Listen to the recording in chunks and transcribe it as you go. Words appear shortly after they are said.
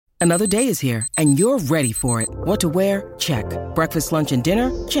Another day is here, and you're ready for it. What to wear? Check. Breakfast, lunch, and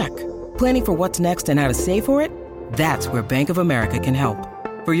dinner? Check. Planning for what's next and how to save for it? That's where Bank of America can help.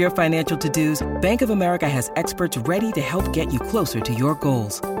 For your financial to-dos, Bank of America has experts ready to help get you closer to your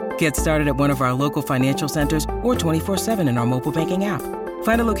goals. Get started at one of our local financial centers or 24/7 in our mobile banking app.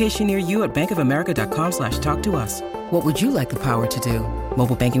 Find a location near you at bankofamerica.com/talktous. What would you like the power to do?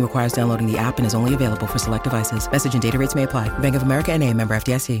 Mobile banking requires downloading the app and is only available for select devices. Message and data rates may apply. Bank of America N.A., member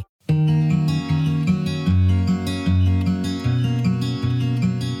FDIC.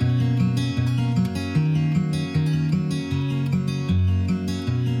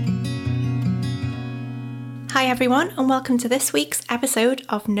 Hi everyone, and welcome to this week's episode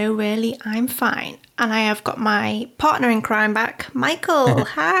of No Really, I'm Fine. And I have got my partner in crime back, Michael.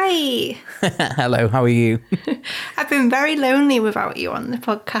 Hi. Hello, how are you? I've been very lonely without you on the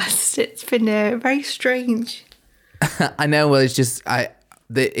podcast. It's been very strange. I know. Well, it's just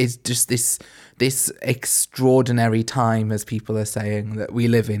this extraordinary time, as people are saying, that we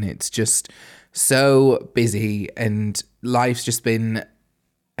live in. It's just so busy, and life's just been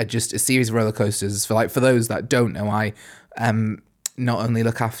just a series of roller coasters. For those that don't know, I not only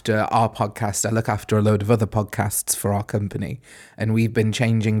look after our podcast, I look after a load of other podcasts for our company, and we've been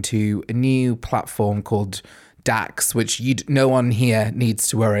changing to a new platform called DAX, which no one here needs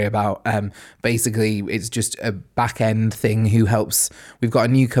to worry about. Basically, it's just a back-end thing who helps. We've got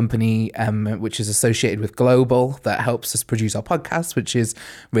a new company which is associated with Global that helps us produce our podcast, which is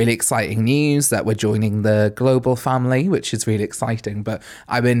really exciting news that we're joining the Global family, which is really exciting. But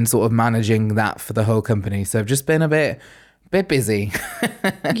I've been sort of managing that for the whole company, so I've just been a bit busy.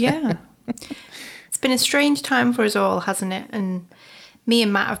 Yeah. It's been a strange time for us all, hasn't it? And me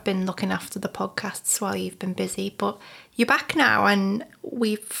and Matt have been looking after the podcasts while you've been busy, but you're back now and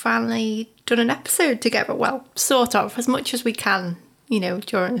we've finally done an episode together. Well, sort of, as much as we can,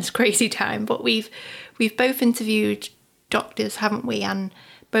 during this crazy time. But we've both interviewed doctors, haven't we? And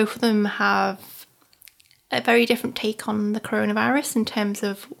both of them have a very different take on the coronavirus in terms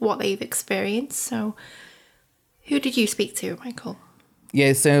of what they've experienced. So who did you speak to, Michael?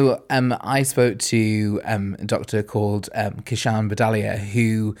 Yeah, so I spoke to a doctor called Kishan Badalia,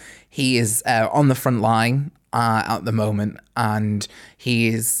 who he is on the front line at the moment, and he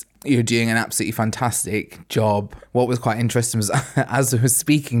is doing an absolutely fantastic job. What was quite interesting was as I was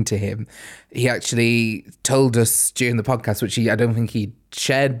speaking to him, he actually told us during the podcast, which I don't think he'd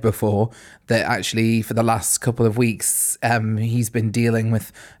shared before, that actually for the last couple of weeks he's been dealing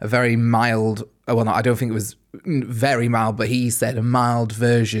with a very mild, well, I don't think it was very mild, but he said a mild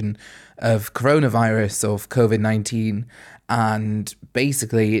version of coronavirus, of COVID-19. And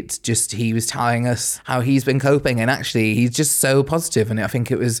basically it's just, he was telling us how he's been coping, and actually he's just so positive. And I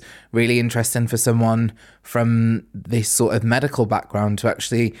think it was really interesting for someone from this sort of medical background to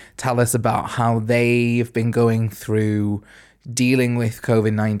actually tell us about how they've been going through dealing with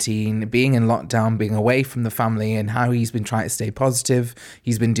COVID-19, being in lockdown, being away from the family, and how he's been trying to stay positive.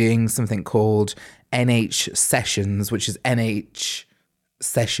 He's been doing something called NH sessions, which is NH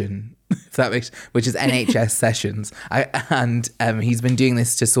session, if that makes, which is NHS sessions. He's been doing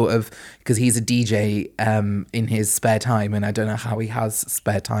this to sort of, because he's a DJ in his spare time, and I don't know how he has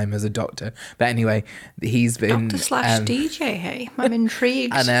spare time as a doctor. But anyway, he's been Doctor/DJ. Hey, I'm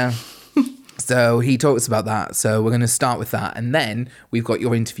intrigued. I know. So he talks about that. So we're going to start with that, and then we've got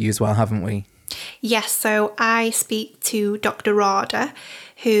your interview as well, haven't we? Yes, so I speak to Dr. Radha,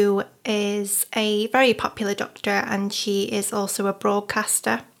 who is a very popular doctor, and she is also a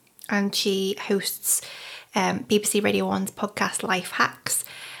broadcaster, and she hosts BBC Radio 1's podcast Life Hacks,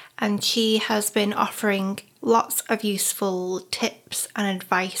 and she has been offering lots of useful tips and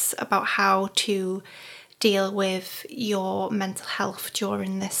advice about how to deal with your mental health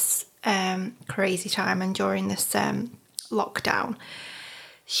during this crazy time and during this lockdown.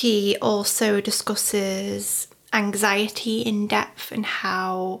 She also discusses anxiety in depth and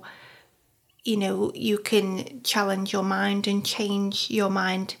how, you can challenge your mind and change your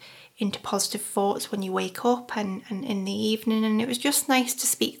mind into positive thoughts when you wake up and in the evening. And it was just nice to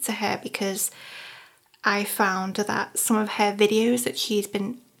speak to her, because I found that some of her videos that she's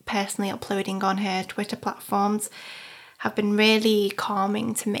been personally uploading on her Twitter platforms have been really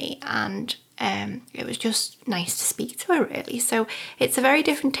calming to me, and it was just nice to speak to her, really. So it's a very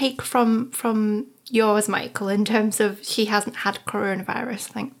different take from yours, Michael, in terms of she hasn't had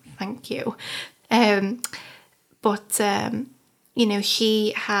coronavirus, thank you. But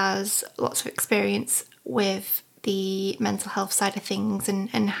she has lots of experience with the mental health side of things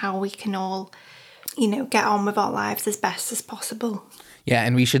and how we can all, get on with our lives as best as possible. Yeah,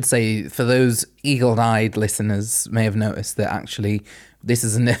 and we should say, for those eagle-eyed listeners may have noticed that actually this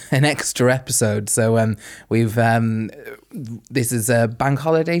is an extra episode. So this is a bank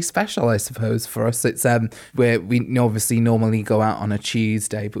holiday special, I suppose, for us. It's where we obviously normally go out on a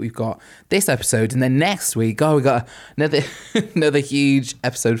Tuesday, but we've got this episode, and then next week, we got another huge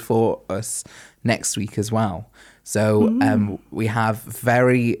episode for us next week as well. So we have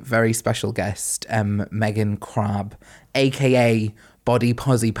very, very special guest, Megan Crabb, aka Body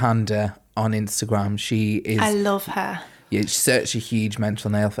Posy Panda on Instagram. She is... I love her. Yeah, she's such a huge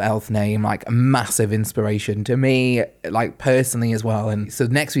mental health name, like a massive inspiration to me, like personally as well. And so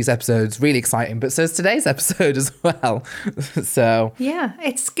next week's episode is really exciting, but so is today's episode as well. So yeah,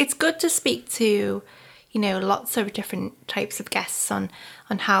 it's good to speak to, lots of different types of guests on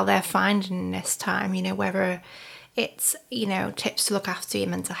how they're finding this time, whether it's, tips to look after your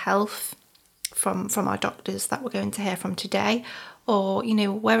mental health from our doctors that we're going to hear from today, or,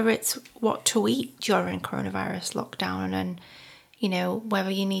 whether it's what to eat during coronavirus lockdown and, whether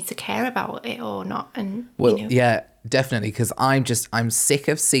you need to care about it or not. And, yeah, definitely, because I'm sick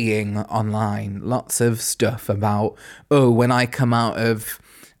of seeing online lots of stuff about, when I come out of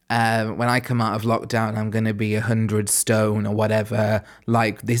lockdown, I'm going to be 100 stone or whatever,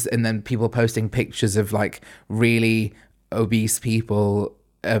 like this. And then people posting pictures of like really obese people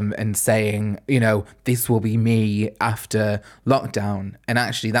and saying, this will be me after lockdown. And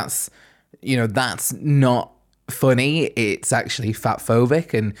actually that's not funny. It's actually fat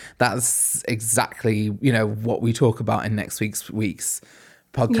phobic. And that's exactly, what we talk about in next week's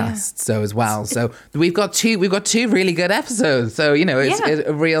podcast. Yeah. So as well. So we've got two really good episodes. So, it's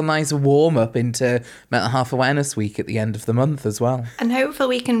a real nice warm up into Mental Health Awareness Week at the end of the month as well. And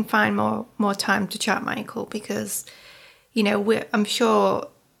hopefully we can find more time to chat, Michael, because I'm sure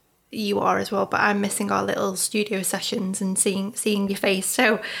you are as well, but I'm missing our little studio sessions and seeing your face.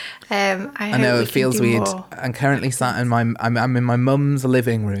 So I know it feels weird. I'm currently sat in I'm in my mum's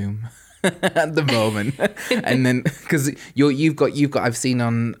living room at the moment, and then because you've got I've seen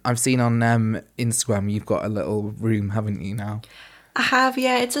on Instagram you've got a little room, haven't you now? I have,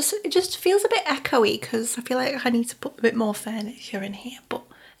 yeah. It just feels a bit echoey because I feel like I need to put a bit more furniture in here, but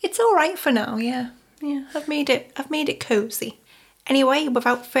it's all right for now. Yeah. I've made it cozy. Anyway,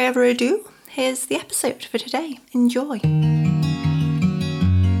 without further ado, here's the episode for today. Enjoy.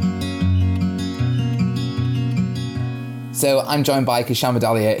 So I'm joined by Kishan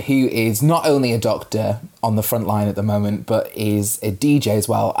Badalia, who is not only a doctor on the front line at the moment, but is a DJ as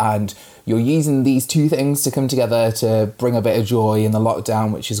well. And you're using these two things to come together to bring a bit of joy in the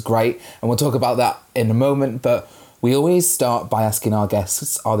lockdown, which is great. And we'll talk about that in a moment. But we always start by asking our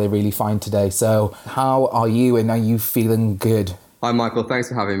guests, are they really fine today? So how are you, and are you feeling good? Hi, Michael. Thanks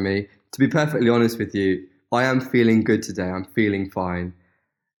for having me. To be perfectly honest with you, I am feeling good today. I'm feeling fine.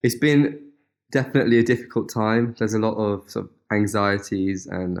 It's been definitely a difficult time. There's a lot of sort of anxieties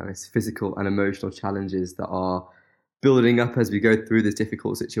and physical and emotional challenges that are building up as we go through this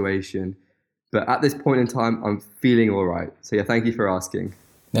difficult situation. But at this point in time, I'm feeling all right. So yeah, thank you for asking.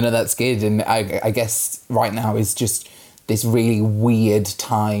 No, that's good. And I guess right now is just this really weird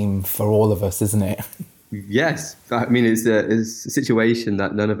time for all of us, isn't it? Yes. I mean, it's a situation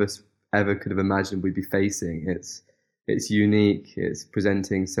that none of us ever could have imagined we'd be facing. It's unique. It's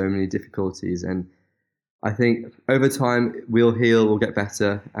presenting so many difficulties. And I think over time, we'll heal, we'll get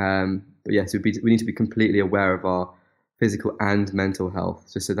better. But yes, we need to be completely aware of our physical and mental health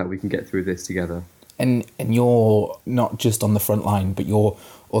just so that we can get through this together. And you're not just on the front line, but you're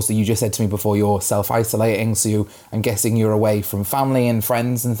also, you just said to me before, you're self-isolating. So I'm guessing you're away from family and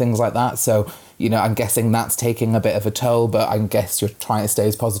friends and things like that. So, I'm guessing that's taking a bit of a toll, but I guess you're trying to stay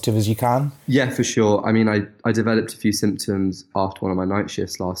as positive as you can. Yeah, for sure. I mean, I developed a few symptoms after one of my night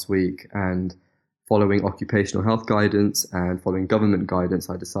shifts last week, and following occupational health guidance and following government guidance,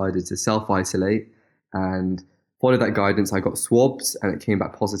 I decided to self-isolate and follow that guidance. I got swabbed and it came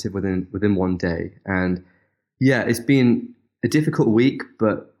back positive within 1 day. And yeah, it's been a difficult week,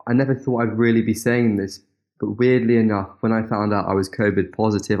 but I never thought I'd really be saying this. But weirdly enough, when I found out I was COVID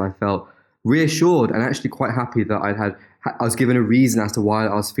positive, I felt reassured and actually quite happy that I was given a reason as to why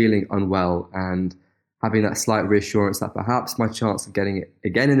I was feeling unwell, and having that slight reassurance that perhaps my chance of getting it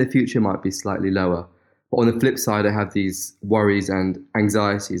again in the future might be slightly lower. But on the flip side, I have these worries and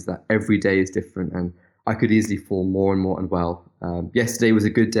anxieties that every day is different, and I could easily fall more and more unwell. Yesterday was a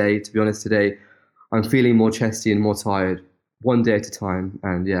good day. To be honest, today I'm feeling more chesty and more tired, one day at a time,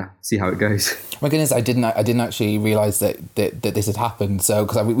 and yeah, see how it goes. My goodness, I didn't actually realise that this had happened. So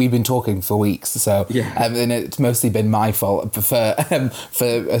because we've been talking for weeks, so yeah, and it's mostly been my fault for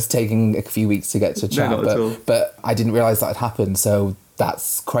us taking a few weeks to get to chat. No, not at all. But I didn't realise that had happened. So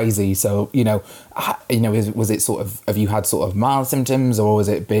that's crazy. So, was it sort of, have you had sort of mild symptoms, or has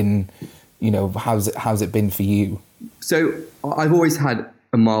it been, how's it been for you? So I've always had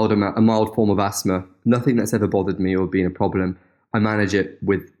a mild form of asthma, nothing that's ever bothered me or been a problem. I manage it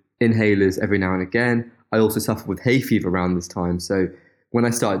with inhalers every now and again. I also suffer with hay fever around this time. So when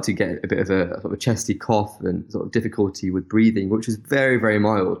I started to get a bit of a sort of a chesty cough and sort of difficulty with breathing, which was very, very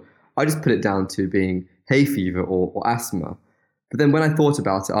mild, I just put it down to being hay fever or asthma. But then when I thought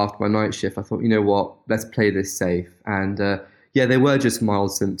about it after my night shift, I thought, you know what, let's play this safe. And they were just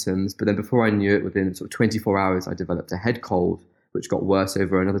mild symptoms. But then before I knew it, within sort of 24 hours, I developed a head cold, which got worse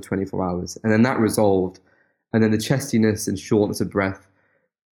over another 24 hours. And then that resolved. And then the chestiness and shortness of breath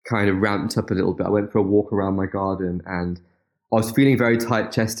kind of ramped up a little bit. I went for a walk around my garden and I was feeling very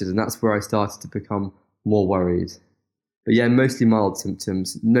tight-chested. And that's where I started to become more worried. But yeah, mostly mild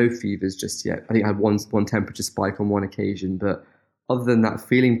symptoms, no fevers just yet. I think I had one temperature spike on one occasion, but other than that,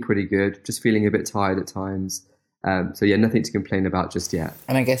 feeling pretty good, just feeling a bit tired at times. So yeah, nothing to complain about just yet.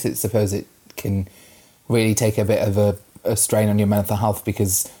 And I guess suppose it can really take a bit of a strain on your mental health,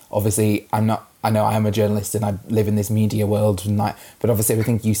 because obviously I know I am a journalist and I live in this media world, but obviously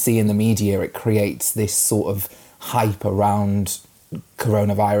everything you see in the media, it creates this sort of hype around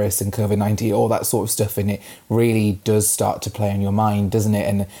coronavirus and COVID-19, all that sort of stuff, and it really does start to play on your mind, doesn't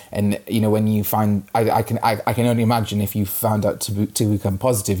it? And when you find, I can only imagine if you found out to become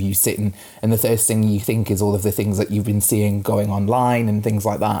positive, you sit and the first thing you think is all of the things that you've been seeing going online and things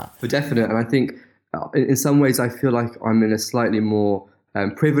like that. For definite, and I think in some ways I feel like I'm in a slightly more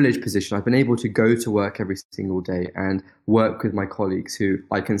privileged position. I've been able to go to work every single day and work with my colleagues who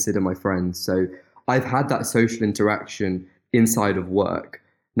I consider my friends. So I've had that social interaction inside of work.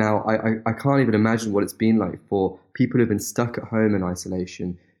 Now, I can't even imagine what it's been like for people who've been stuck at home in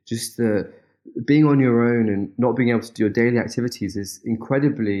isolation. Just being on your own and not being able to do your daily activities is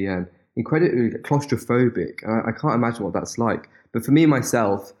incredibly claustrophobic. I can't imagine what that's like. But for me,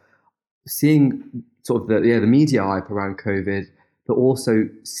 myself, seeing sort of the media hype around COVID, but also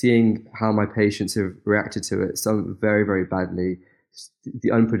seeing how my patients have reacted to it, some very, very badly.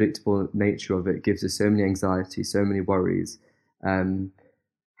 The unpredictable nature of it gives us so many anxiety, so many worries.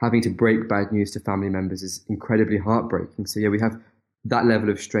 Having to break bad news to family members is incredibly heartbreaking. So yeah, we have that level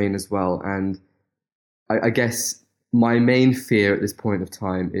of strain as well. And I guess my main fear at this point of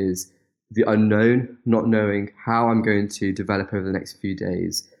time is the unknown, not knowing how I'm going to develop over the next few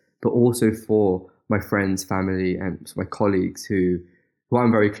days, but also for my friends, family, and my colleagues who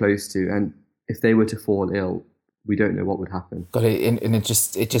I'm very close to. And if they were to fall ill, we don't know what would happen. Got it. And it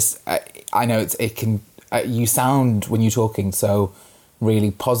just, I know it can, you sound when you're talking so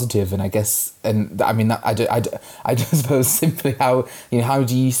really positive, and I guess, and I mean, I just suppose simply how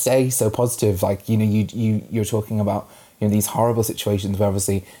do you stay so positive? Like, you're talking about, these horrible situations where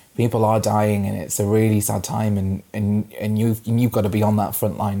obviously people are dying and it's a really sad time, and you've got to be on that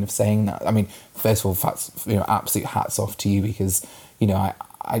front line of saying that. I mean, first of all, absolute hats off to you, because,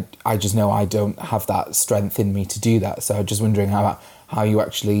 I just know I don't have that strength in me to do that. So I'm just wondering how you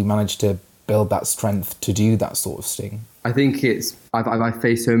actually managed to build that strength to do that sort of thing. I think I've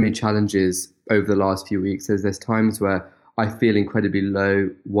faced so many challenges over the last few weeks. There's times where I feel incredibly low,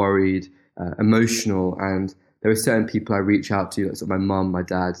 worried, emotional, and there are certain people I reach out to, like sort of my mum, my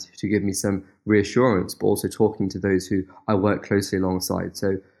dad, to give me some reassurance, but also talking to those who I work closely alongside.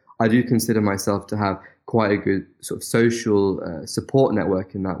 So I do consider myself to have quite a good sort of social support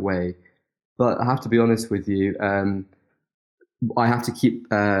network in that way. But I have to be honest with you, I have to keep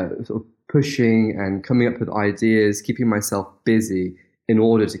sort of pushing and coming up with ideas, keeping myself busy in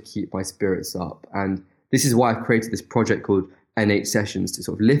order to keep my spirits up. And this is why I've created this project called NH Sessions, to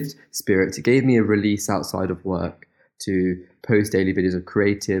sort of lift spirits. It gave me a release outside of work to post daily videos of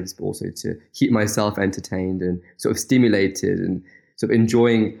creatives, but also to keep myself entertained and sort of stimulated and sort of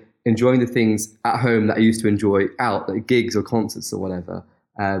enjoying the things at home that I used to enjoy out, like gigs or concerts or whatever.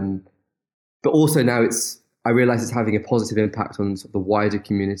 But also now I realize it's having a positive impact on sort of the wider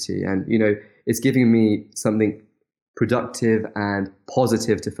community. And, it's giving me something productive and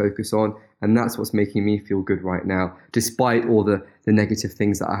positive to focus on. And that's what's making me feel good right now, despite all the negative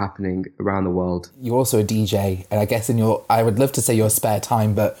things that are happening around the world. You're also a DJ, and I guess I would love to say your spare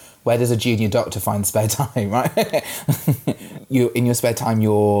time, but where does a junior doctor find spare time, right? In your spare time,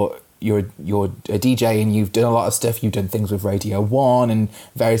 you're a DJ, and you've done a lot of stuff. You've done things with Radio 1 and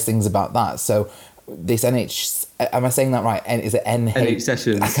various things about that. So this NH, am I saying that right? Is it NH? NH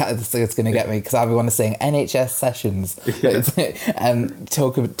sessions. It's going to get me because everyone is saying NHS sessions.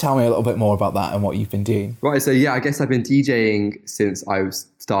 Tell me a little bit more about that and what you've been doing. Right, so yeah, I guess I've been DJing since I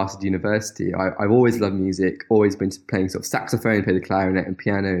started university. I've always loved music, always been playing sort of saxophone, play the clarinet and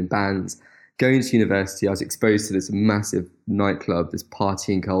piano in bands. Going to university, I was exposed to this massive nightclub, this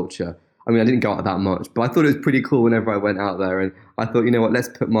partying culture. I mean, I didn't go out that much, but I thought it was pretty cool whenever I went out there. And I thought, you know what, let's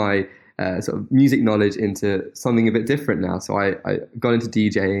put my sort of music knowledge into something a bit different now. So I got into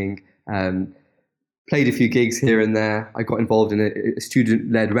DJing, played a few gigs here and there. I got involved in a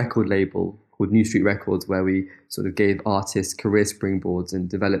student-led record label called New Street Records, where we sort of gave artists career springboards and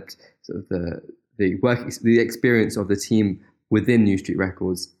developed sort of the experience of the team within New Street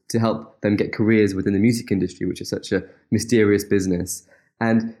Records to help them get careers within the music industry, which is such a mysterious business.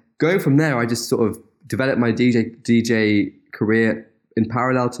 And going from there, I just sort of developed my DJ career in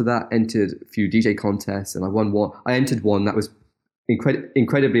parallel to that, entered a few DJ contests, and I won one. I entered one that was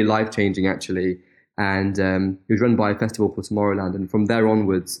incredibly life-changing, actually. And it was run by a festival called Tomorrowland. And from there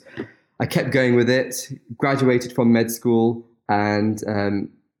onwards, I kept going with it, graduated from med school, and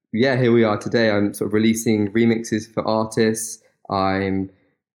here we are today. I'm sort of releasing remixes for artists. I'm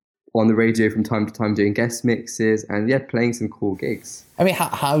on the radio from time to time doing guest mixes and playing some cool gigs. I mean,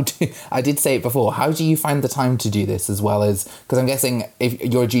 I did say it before, how do you find the time to do this as well as, because I'm guessing if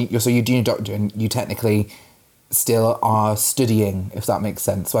you're a junior doctor and you technically still are studying, if that makes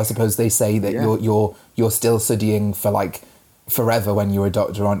sense. So I suppose they say that you're still studying for like forever when you're a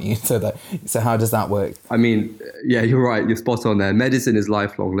doctor, aren't you? So how does that work? I mean, yeah, you're right. You're spot on there. Medicine is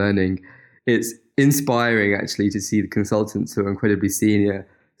lifelong learning. It's inspiring actually to see the consultants who are incredibly senior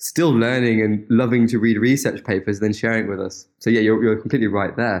still learning and loving to read research papers, then sharing it with us. So yeah, you're completely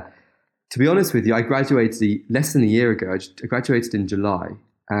right there. To be honest with you, I graduated less than a year ago. I graduated in July,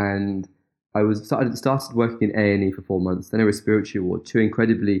 and I started working in A&E for 4 months, then a respiratory ward, 2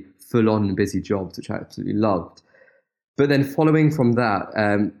 incredibly full-on and busy jobs, which I absolutely loved. But then following from that,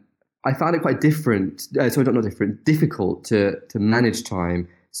 I found it quite difficult to manage time.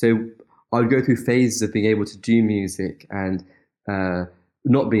 So I would go through phases of being able to do music and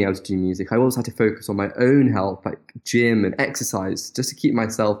not being able to do music. I also had to focus on my own health, like gym and exercise, just to keep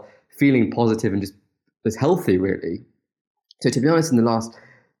myself feeling positive and just as healthy, really. So to be honest, in the last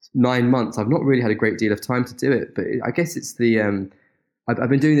 9 months, I've not really had a great deal of time to do it. But I guess it's I've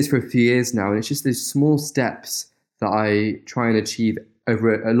been doing this for a few years now, and it's just those small steps that I try and achieve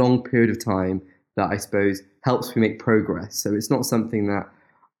over a long period of time that I suppose helps me make progress. So it's not something that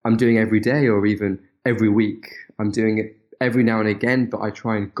I'm doing every day or even every week. I'm doing it every now and again, but I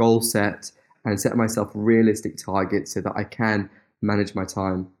try and goal set and set myself realistic targets so that I can manage my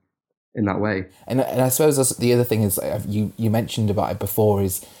time in that way. And I suppose the other thing is, you mentioned about it before,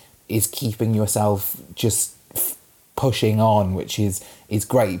 is keeping yourself just pushing on, which is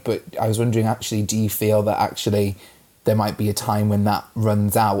great. But I was wondering, actually, do you feel that actually there might be a time when that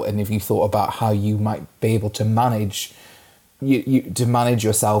runs out, and if you thought about how you might be able to manage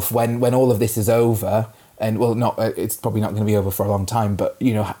yourself when all of this is over? And it's probably not going to be over for a long time, but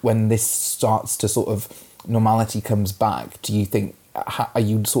when this starts to sort of normality comes back, do you think, are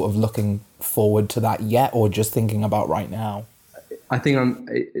you sort of looking forward to that yet, or just thinking about right now? I think I'm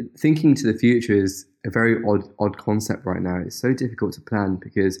thinking to the future is a very odd concept right now. It's so difficult to plan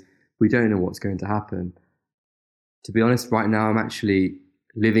because we don't know what's going to happen. To be honest, right now I'm actually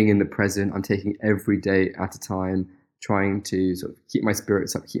living in the present. I'm taking every day at a time, trying to sort of keep my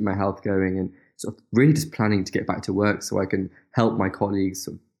spirits up, keep my health going, and sort of really just planning to get back to work so I can help my colleagues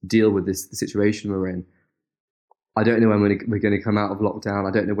sort of deal with the situation we're in. I don't know when we're going to come out of lockdown.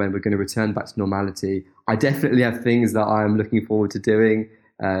 I don't know when we're going to return back to normality. I definitely have things that I'm looking forward to doing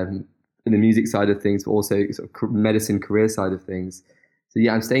in the music side of things, but also sort of medicine career side of things. So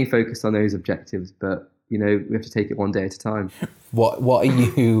yeah, I'm staying focused on those objectives, but we have to take it one day at a time. What are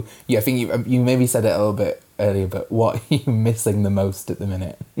you? Yeah, I think you maybe said it a little bit earlier, but what are you missing the most at the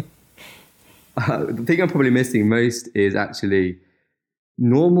minute? The thing I'm probably missing most is actually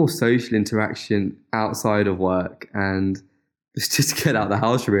normal social interaction outside of work and just get out of the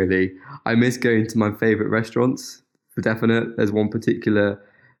house, really. I miss going to my favourite restaurants, for definite. There's one particular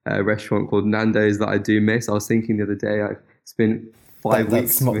restaurant called Nando's that I do miss. I was thinking the other day, I've spent 5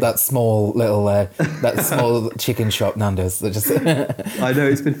 weeks... That small chicken shop, Nando's. That just I know,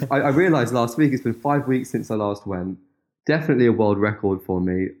 it's been... I realised last week it's been 5 weeks since I last went. Definitely a world record for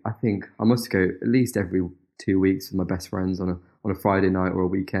me. I think I must go at least every 2 weeks with my best friends on a Friday night or a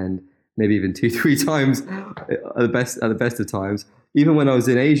weekend, maybe even 2-3 times at the best of times. Even when I was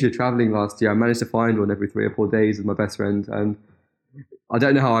in Asia traveling last year, I managed to find one every 3 or 4 days with my best friend, and I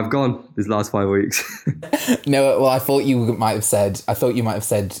don't know how I've gone these last 5 weeks. No, well, I thought you might have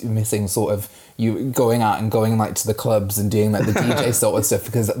said missing sort of you going out and going like to the clubs and doing like the DJ sort of stuff,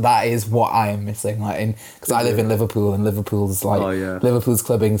 because that is what I am missing. Like, because I live in Liverpool, and Liverpool's Liverpool's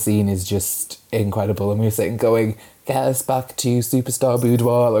clubbing scene is just incredible, and we were sitting going, get us back to Superstar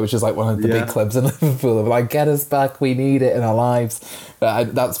Boudoir, which is like one of the big clubs in Liverpool. We're like, get us back, we need it in our lives.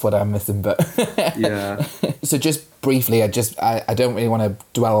 But that's what I'm missing. But yeah. So just briefly, I don't really want to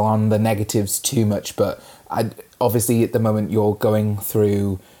dwell on the negatives too much, but obviously at the moment you're going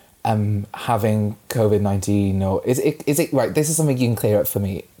through having COVID-19, or is it right? This is something you can clear up for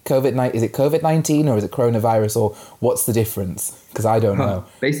me. Is it COVID-19 or is it coronavirus, or what's the difference? Because I don't know.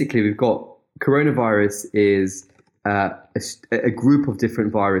 Basically, we've got coronavirus is a group of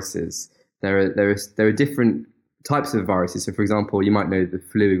different viruses. There are different types of viruses. So, for example, you might know the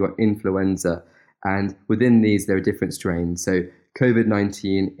flu. We've got influenza, and within these there are different strains. So,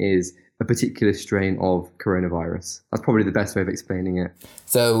 COVID-19 is a particular strain of coronavirus. That's probably the best way of explaining it.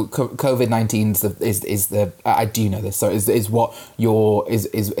 So COVID-19 is the I do know this. So is what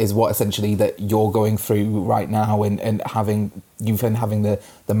essentially that you're going through right now, and you've been having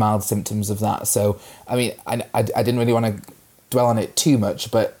the mild symptoms of that. So I mean, I didn't really want to dwell on it too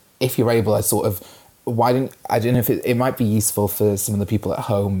much, but if you're able, I don't know if it might be useful for some of the people at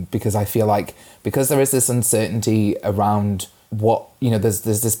home, because I feel like because there is this uncertainty around what, there's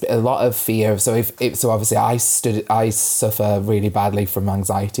this a lot of fear. So so obviously I suffer really badly from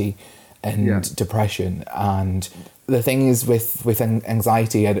anxiety and depression, and the thing is with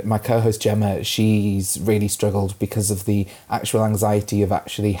anxiety, my co-host Gemma, she's really struggled because of the actual anxiety of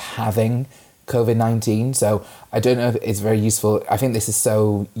actually having COVID-19. So I don't know if it's very useful. I think this is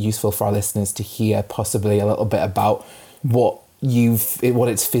so useful for our listeners to hear possibly a little bit about what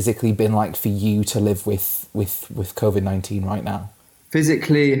it's physically been like for you to live with COVID-19 right now.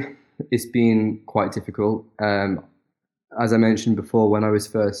 Physically, it's been quite difficult. As I mentioned before, when I was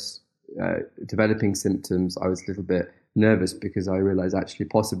first developing symptoms, I was a little bit nervous because I realized actually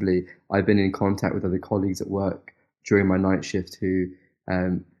possibly I've been in contact with other colleagues at work during my night shift who,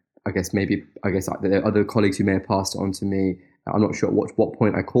 I guess there are other colleagues who may have passed it on to me. I'm not sure at what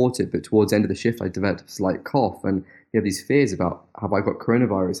point I caught it, but towards the end of the shift, I developed a slight cough, and you have these fears about, have I got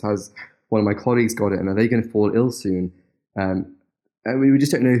coronavirus? Has one of my colleagues got it, and are they going to fall ill soon? And we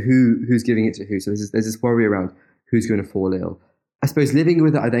just don't know who's giving it to who. So there's this worry around who's going to fall ill. I suppose living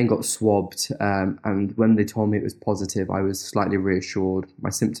with it, I then got swabbed, and when they told me it was positive, I was slightly reassured.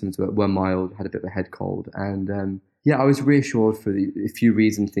 My symptoms were mild, had a bit of a head cold, and I was reassured for a few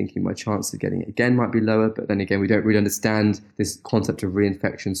reasons, thinking my chance of getting it again might be lower, but then again, we don't really understand this concept of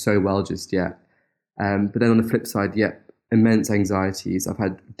reinfection so well just yet. But then on the flip side, immense anxieties. I've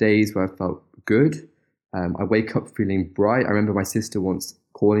had days where I felt good. I wake up feeling bright. I remember my sister once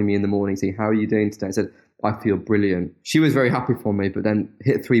calling me in the morning saying, "How are you doing today?" I said, "I feel brilliant." She was very happy for me, but then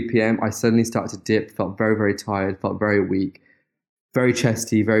hit 3 p.m, I suddenly started to dip, felt very, very tired, felt very weak, very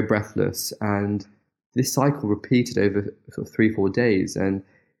chesty, very breathless. And this cycle repeated over sort of 3-4 days. And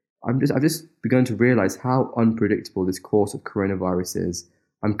I've just begun to realize how unpredictable this course of coronavirus is.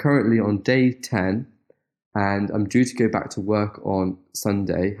 I'm currently on day 10, and I'm due to go back to work on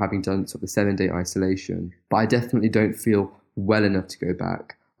Sunday, having done sort of a 7-day isolation. But I definitely don't feel well enough to go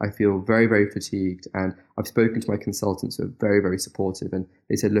back. I feel very, very fatigued, and I've spoken to my consultants who are very, very supportive, and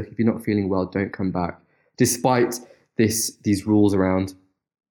they said, look, if you're not feeling well, don't come back. Despite these rules around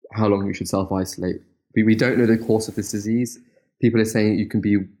how long you should self-isolate. We don't know the course of this disease. People are saying you can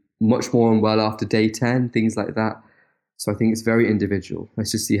be much more unwell after day 10, things like that. So I think it's very individual.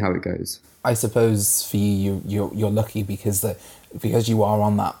 Let's just see how it goes. I suppose for you're lucky because you are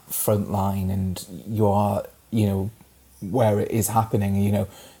on that front line and you are, where it is happening,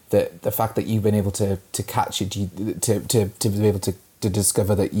 the fact that you've been able to catch it, to be able to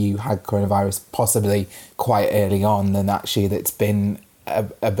discover that you had coronavirus possibly quite early on, then actually that's been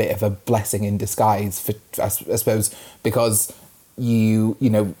a bit of a blessing in disguise for, I suppose, because you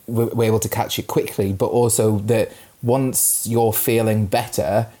were able to catch it quickly, but also that once you're feeling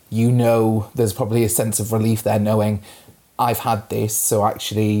better, there's probably a sense of relief there knowing I've had this, so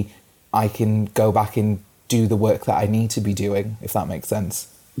actually I can go back and do the work that I need to be doing, if that makes sense.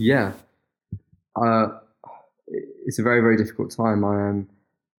 Yeah. It's a very, very difficult time. I am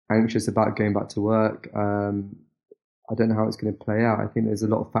anxious about going back to work. I don't know how it's going to play out. I think there's a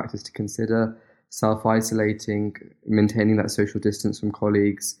lot of factors to consider. Self-isolating, maintaining that social distance from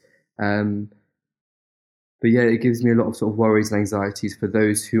colleagues. But it gives me a lot of sort of worries and anxieties for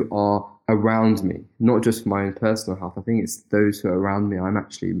those who are around me, not just for my own personal health. I think it's those who are around me I'm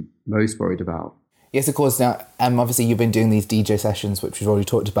actually most worried about. Yes, of course. Now, obviously, you've been doing these DJ sessions, which we've already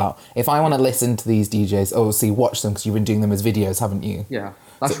talked about. If I want to listen to these DJs, obviously watch them because you've been doing them as videos, haven't you? Yeah,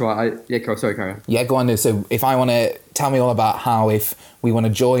 that's right. Sorry, carry on. Yeah, go on. So if I want to, tell me all about how, if we want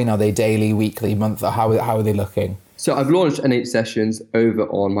to join, are they daily, weekly, month, or how are they looking? So I've launched NH Sessions over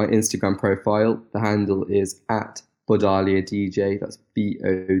on my Instagram profile. The handle is at Bodalia DJ. That's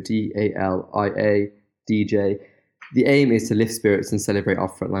Bodalia DJ. The aim is to lift spirits and celebrate our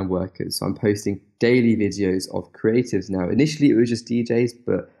frontline workers. So I'm posting daily videos of creatives now. Initially, it was just DJs,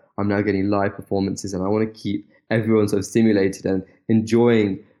 but I'm now getting live performances, and I want to keep everyone sort of stimulated and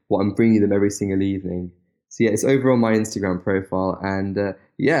enjoying what I'm bringing them every single evening. So yeah, it's over on my Instagram profile, and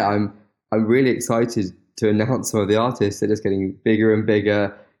I'm really excited to announce some of the artists. They're just getting bigger and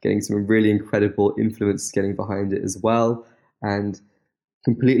bigger, getting some really incredible influence getting behind it as well, and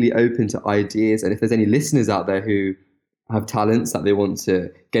completely open to ideas. And if there's any listeners out there who have talents that they want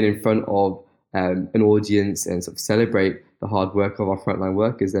to get in front of an audience and sort of celebrate the hard work of our frontline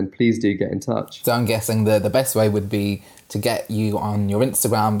workers, then please do get in touch. So I'm guessing the best way would be to get you on your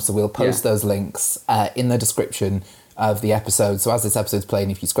Instagram. So we'll post those links in the description of the episode. So as this episode's playing,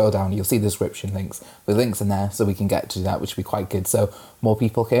 if you scroll down, you'll see the description links with links in there, so we can get to that, which would be quite good. So more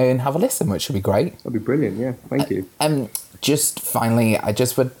people can have a listen, which would be great. That'd be brilliant. Yeah, thank you. Just finally, I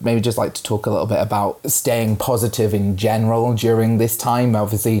just would maybe just like to talk a little bit about staying positive in general during this time.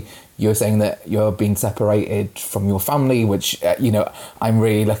 Obviously, you're saying that you're being separated from your family, which, I'm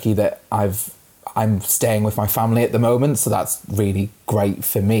really lucky that I'm staying with my family at the moment, so that's really great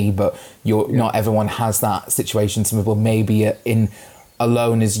for me. But not everyone has that situation. Some people may be in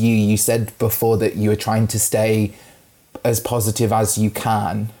alone as you. You said before that you were trying to stay as positive as you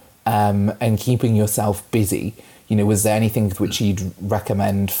can, and keeping yourself busy. Was there anything which you'd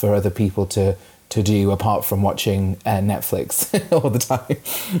recommend for other people to do apart from watching Netflix all the time,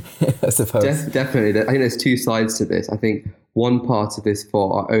 I suppose? Definitely. I think there's two sides to this. I think one part of this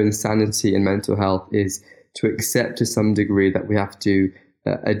for our own sanity and mental health is to accept to some degree that we have to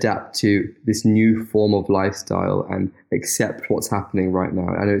adapt to this new form of lifestyle and accept what's happening right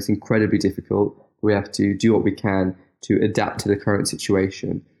now. I know it's incredibly difficult. We have to do what we can to adapt to the current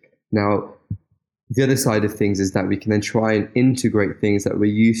situation. Now, the other side of things is that we can then try and integrate things that we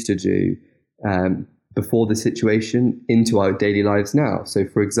used to do before the situation into our daily lives now. So,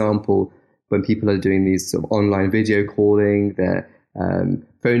 for example, when people are doing these sort of online video calling, they're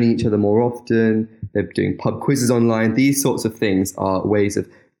phoning each other more often, they're doing pub quizzes online. These sorts of things are ways of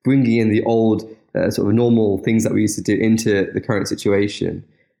bringing in the old sort of normal things that we used to do into the current situation.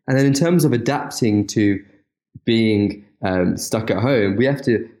 And then in terms of adapting to being stuck at home, we have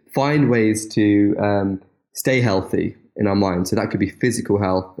to find ways to stay healthy in our mind. So that could be physical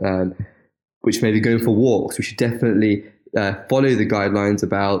health, which may be going for walks. We should definitely follow the guidelines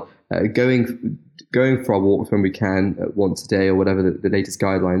about going for our walks when we can, once a day or whatever the latest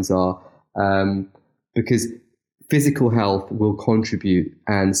guidelines are, because physical health will contribute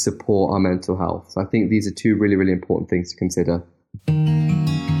and support our mental health. So I think these are two really, really important things to consider.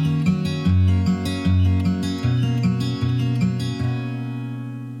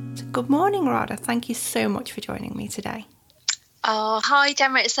 Good morning, Radha. Thank you so much for joining me today. Oh, hi,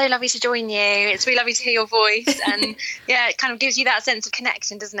 Gemma. It's so lovely to join you. It's really lovely to hear your voice. And yeah, it kind of gives you that sense of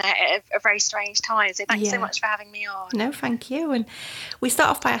connection, doesn't it, at a very strange time. So thanks so much for having me on. No, thank you. And we start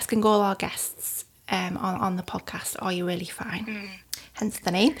off by asking all our guests on the podcast, are you really fine? Hence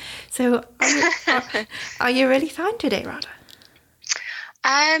the name. So are you really fine today, Radha?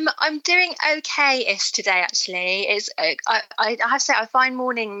 I'm doing okay-ish today, actually. I have to say, I find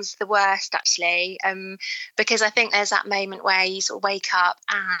mornings the worst, actually, because I think there's that moment where you sort of wake up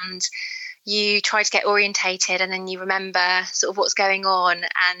and you try to get orientated and then you remember sort of what's going on.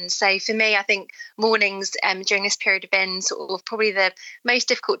 And so for me, I think mornings during this period have been sort of probably the most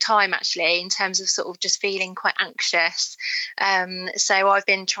difficult time, actually, in terms of sort of just feeling quite anxious. So I've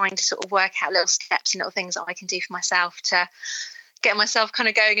been trying to sort of work out little steps and little things that I can do for myself to get myself kind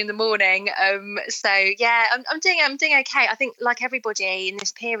of going in the morning. So yeah, I'm doing okay. I think, like everybody in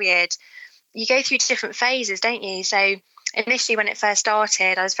this period, you go through different phases, don't you? So initially, when it first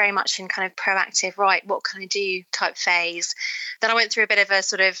started, I was very much in kind of proactive, right, what can I do type phase. Then I went through a bit of a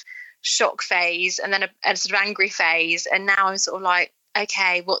sort of shock phase, and then a sort of angry phase, and now I'm sort of like,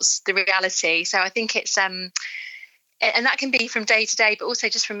 okay, what's the reality? So I think it's and that can be from day to day, but also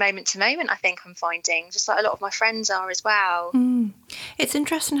just from moment to moment, I think I'm finding, just like a lot of my friends are as well. It's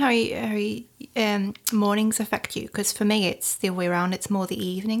interesting how mornings affect you, because for me it's the other way around. It's more the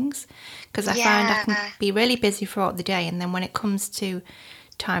evenings, because I find I can be really busy throughout the day, and then when it comes to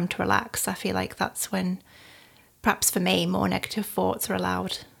time to relax, I feel like that's when, perhaps for me, more negative thoughts are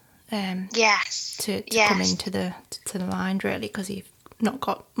allowed Yes. to come into the mind, really, because you've not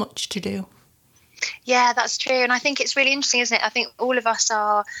got much to do. Yeah, that's true. And I think it's really interesting, isn't it? I think all of us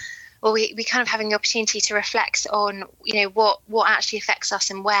are, well, we kind of having the opportunity to reflect on, you know, what actually affects us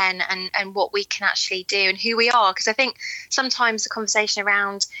and when, and what we can actually do and who we are. Because I think sometimes the conversation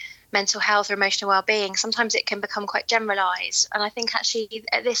around mental health or emotional well-being, sometimes it can become quite generalised. And I think actually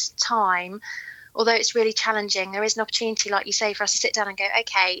at this time, although it's really challenging, there is an opportunity, like you say, for us to sit down and go,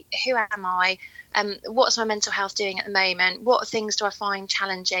 okay, who am I? What's my mental health doing at the moment? What things do I find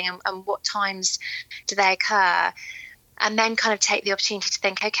challenging, and what times do they occur? And then kind of take the opportunity to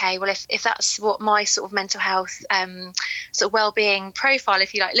think, okay, well, if that's what my sort of mental health sort of well-being profile,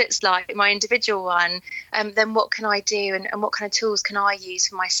 if you like, looks like, my individual one, then what can I do, and what kind of tools can I use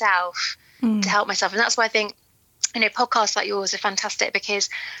for myself to help myself? And that's why I think, you know, podcasts like yours are fantastic, because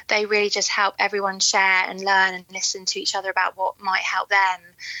they really just help everyone share and learn and listen to each other about what might help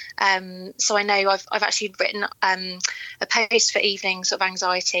them. So I know I've actually written a post for evening sort of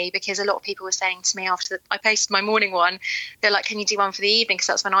anxiety, because a lot of people were saying to me after I posted my morning one, they're like, can you do one for the evening? Because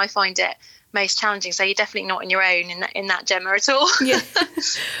that's when I find it most challenging. So you're definitely not on your own in that, Gemma, at all. Yeah.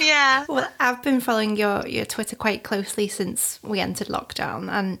 Yeah. Well, I've been following your Twitter quite closely since we entered lockdown,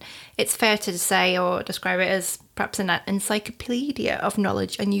 and it's fair to say or describe it as perhaps an encyclopedia of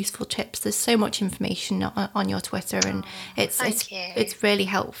knowledge and useful tips. There's so much information on your Twitter, and it's really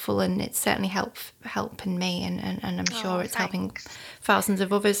helpful, and it's certainly helping me, and I'm sure it's helping thousands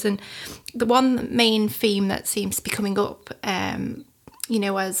of others. And the one main theme that seems to be coming up, you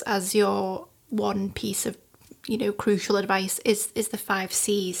know, as your one piece of, you know, crucial advice is the 5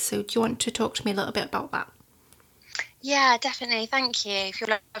 C's. So do you want to talk to me a little bit about that? Yeah, definitely. Thank you for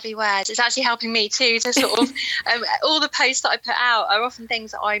your lovely words. It's actually helping me too to sort of all the posts that I put out are often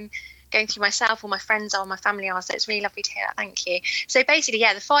things that I'm going through myself, or my friends are, or my family are. So it's really lovely to hear that. Thank you. So basically,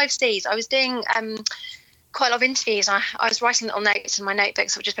 yeah, the 5 C's. I was doing quite a lot of interviews. I was writing little notes in my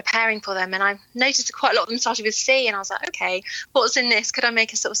notebooks, just preparing for them, and I noticed that quite a lot of them started with C, and I was like, okay, what's in this? Could I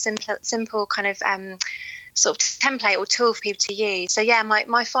make a sort of simple kind of sort of template or tool for people to use? So yeah,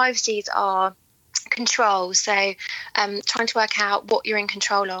 my 5 C's are control. So trying to work out what you're in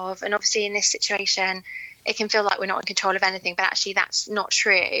control of, and obviously in this situation it can feel like we're not in control of anything, but actually that's not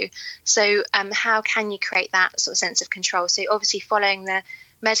true. So how can you create that sort of sense of control? So obviously following the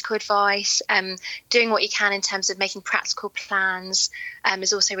medical advice, doing what you can in terms of making practical plans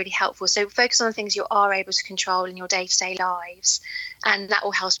is also really helpful. So focus on the things you are able to control in your day-to-day lives, and that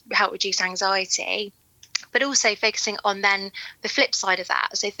will help reduce anxiety. But also focusing on then the flip side of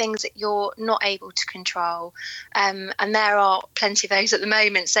that, so things that you're not able to control. And there are plenty of those at the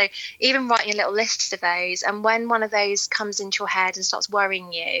moment. So even writing a little list of those, and when one of those comes into your head and starts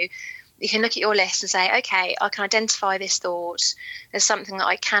worrying you, you can look at your list and say, okay, I can identify this thought as something that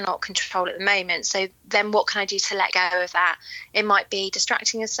I cannot control at the moment. So then what can I do to let go of that? It might be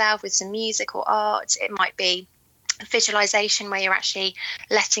distracting yourself with some music or art. It might be visualization, where you're actually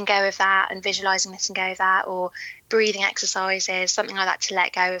letting go of that and visualizing letting go of that, or breathing exercises, something like that to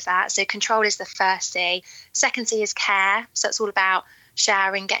let go of that. So control is the first C. Second C is care. So it's all about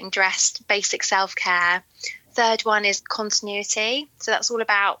showering, getting dressed, basic self-care. Third one is continuity. So that's all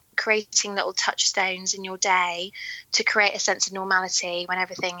about creating little touchstones in your day to create a sense of normality when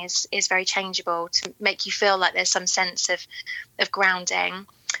everything is very changeable, to make you feel like there's some sense of grounding.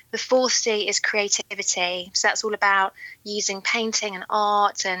 The fourth C is creativity. So that's all about using painting and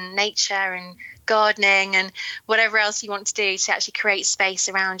art and nature and gardening and whatever else you want to do to actually create space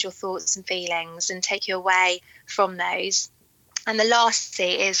around your thoughts and feelings and take you away from those. And the last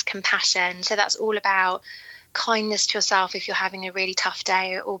C is compassion. So that's all about kindness to yourself if you're having a really tough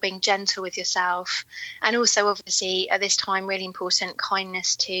day, or being gentle with yourself. And also, obviously, at this time, really important,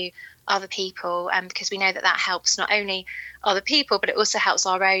 kindness to other people, because we know that helps not only other people, but it also helps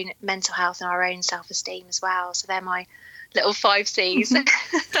our own mental health and our own self-esteem as well. So they're my little 5 C's. And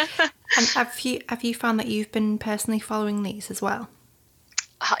have you found that you've been personally following these as well?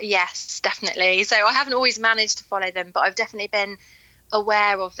 Yes, definitely. So I haven't always managed to follow them, but I've definitely been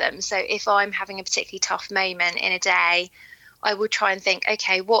aware of them. So if I'm having a particularly tough moment in a day, I would try and think,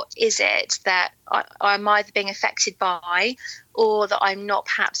 okay, what is it that I'm either being affected by, or that I'm not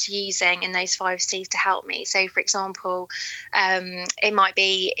perhaps using in those 5 C's to help me. So for example, it might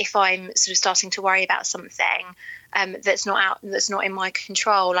be if I'm sort of starting to worry about something that's not in my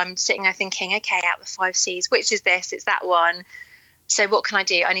control, I'm sitting there thinking, okay, out of the 5 C's, which is this? It's that one. So what can I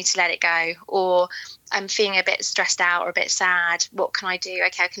do? I need to let it go. Or I'm feeling a bit stressed out or a bit sad. What can I do?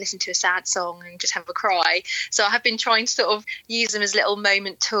 Okay, I can listen to a sad song and just have a cry. So I have been trying to sort of use them as little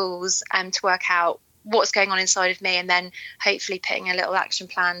moment tools to work out what's going on inside of me, and then hopefully putting a little action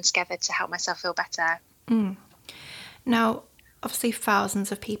plan together to help myself feel better. Now, obviously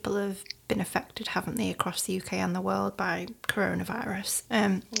thousands of people have been affected, haven't they, across the UK and the world by coronavirus.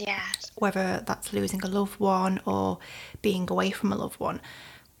 Whether that's losing a loved one or being away from a loved one.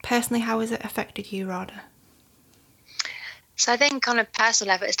 Personally, how has it affected you, Radha? So I think on a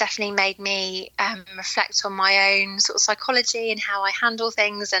personal level, it's definitely made me reflect on my own sort of psychology and how I handle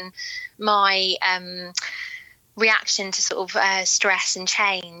things, and my reaction to sort of stress and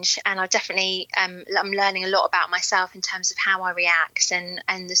change. And I definitely I'm learning a lot about myself in terms of how I react, and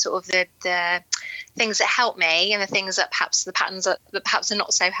the sort of the things that help me, and the things that perhaps the patterns that perhaps are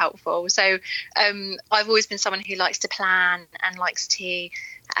not so helpful. So I've always been someone who likes to plan and likes to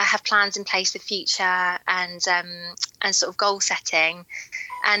have plans in place for the future, and sort of goal setting.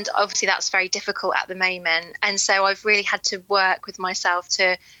 And obviously that's very difficult at the moment. And so I've really had to work with myself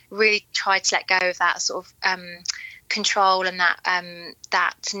to really try to let go of that sort of control and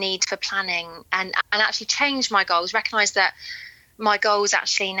that need for planning, and actually change my goals, recognise that my goals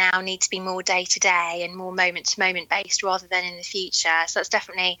actually now need to be more day to day and more moment to moment based rather than in the future. So that's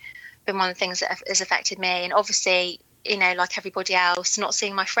definitely been one of the things that has affected me. And obviously, you know, like everybody else, not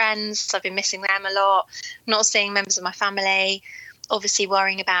seeing my friends, so I've been missing them a lot, not seeing members of my family, obviously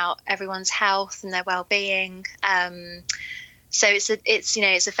worrying about everyone's health and their well-being. So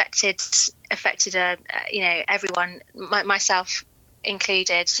it's affected everyone, myself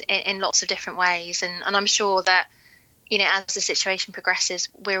included, in lots of different ways. And I'm sure that, you know, as the situation progresses,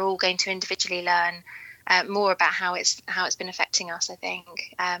 we're all going to individually learn more about how it's been affecting us, I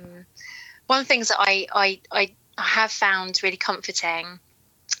think. One of the things that I have found really comforting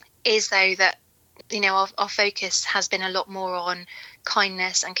is, though, that, you know, our focus has been a lot more on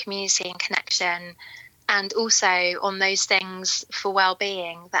kindness and community and connection, and also on those things for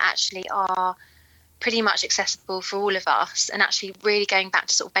well-being that actually are pretty much accessible for all of us, and actually really going back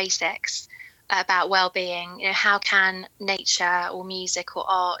to sort of basics about well-being. You know, how can nature or music or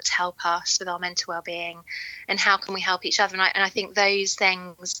art help us with our mental well-being, and how can we help each other? And I think those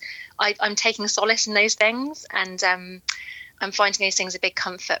things, I'm taking solace in those things, and I'm finding those things a big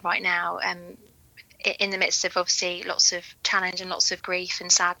comfort right now, in the midst of obviously lots of challenge and lots of grief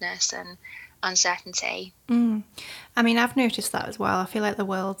and sadness and uncertainty. I mean, I've noticed that as well. I feel like the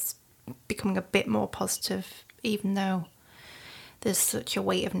world's becoming a bit more positive, even though there's such a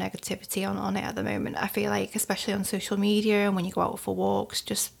weight of negativity on it at the moment. I feel like, especially on social media and when you go out for walks,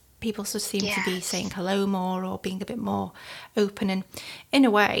 just people just seem to be saying hello more, or being a bit more open. And in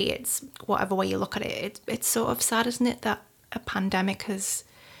a way, it's whatever way you look at it, it's sort of sad, isn't it, that a pandemic has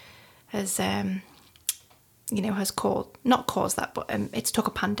not caused that, but it's took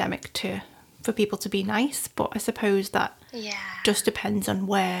a pandemic for people to be nice. But I suppose that just depends on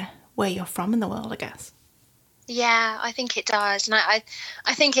where you're from in the world, I guess. Yeah, I think it does. And I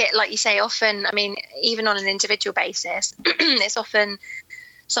think it, like you say, often, I mean, even on an individual basis, it's often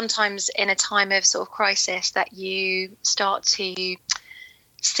sometimes in a time of sort of crisis that you start to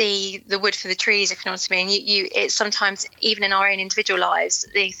see the wood for the trees, if you know what I mean. It's sometimes, even in our own individual lives,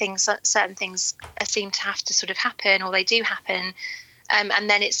 certain things seem to have to sort of happen, or they do happen. And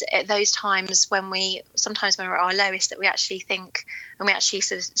then it's at those times when we're at our lowest, that we actually think, and we actually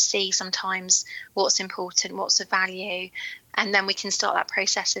sort of see sometimes what's important, what's of value, and then we can start that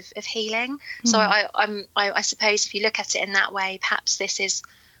process of healing. So I suppose if you look at it in that way, perhaps this is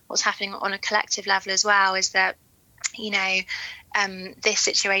what's happening on a collective level as well, is that, you know, this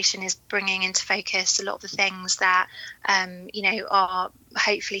situation is bringing into focus a lot of the things that, you know, are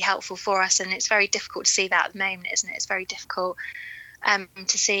hopefully helpful for us. And it's very difficult to see that at the moment, isn't it? It's very difficult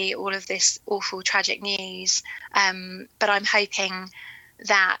to see all of this awful, tragic news. But I'm hoping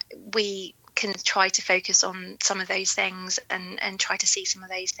that we can try to focus on some of those things, and try to see some of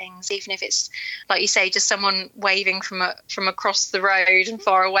those things, even if it's, like you say, just someone waving from across the road and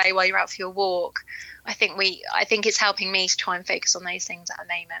far away while you're out for your walk. I think it's helping me to try and focus on those things at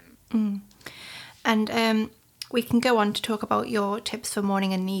the moment. And we can go on to talk about your tips for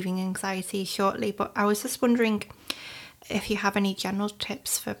morning and evening anxiety shortly, but I was just wondering if you have any general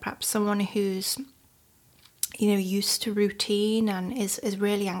tips for perhaps someone who's, you know, used to routine and is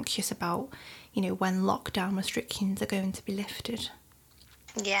really anxious about, you know, when lockdown restrictions are going to be lifted.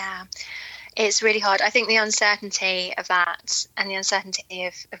 Yeah, it's really hard. I think the uncertainty of that, and the uncertainty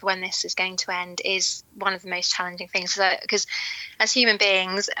of when this is going to end, is one of the most challenging things. Because as human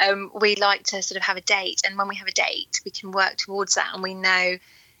beings, we like to sort of have a date, and when we have a date, we can work towards that, and we know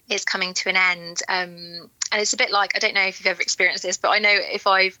it's coming to an end. And it's a bit like, I don't know if you've ever experienced this, but I know if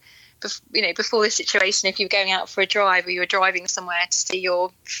I've before this situation, if you were going out for a drive or you were driving somewhere to see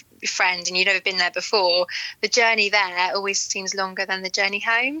your friend and you've never been there before, the journey there always seems longer than the journey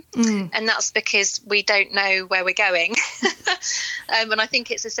home. And that's because we don't know where we're going. And I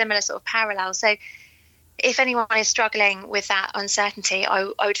think it's a similar sort of parallel. So if anyone is struggling with that uncertainty,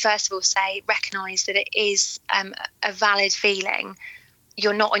 I would first of all say recognise that it is a valid feeling.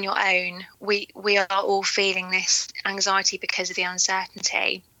 You're not on your own. We are all feeling this anxiety because of the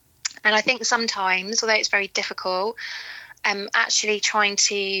uncertainty. And I think sometimes, although it's very difficult, actually trying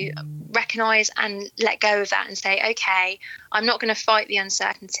to recognise and let go of that and say, okay, I'm not going to fight the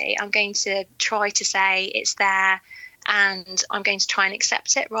uncertainty. I'm going to try to say it's there, and I'm going to try and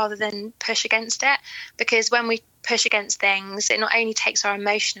accept it rather than push against it. Because when we push against things, it not only takes our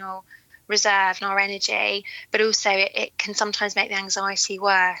emotional reserve and our energy, but also it can sometimes make the anxiety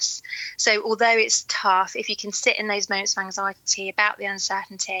worse. So although it's tough, if you can sit in those moments of anxiety about the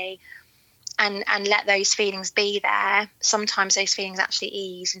uncertainty and let those feelings be there, sometimes those feelings actually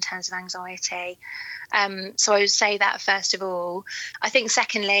ease in terms of anxiety. So I would say that first of all. I think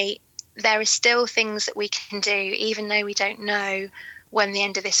secondly, there are still things that we can do, even though we don't know when the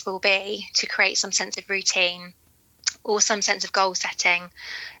end of this will be, to create some sense of routine or some sense of goal setting.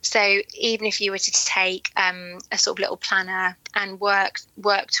 So even if you were to take a sort of little planner and work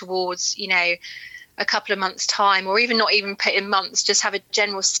towards, a couple of months' time, or even not even put in months, just have a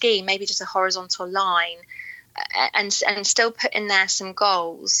general scheme, maybe just a horizontal line, and still put in there some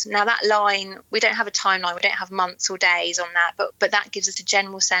goals. Now that line, we don't have a timeline, we don't have months or days on that, but that gives us a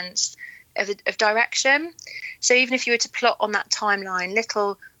general sense of direction. So even if you were to plot on that timeline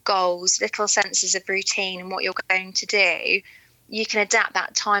little goals, little senses of routine and what you're going to do, you can adapt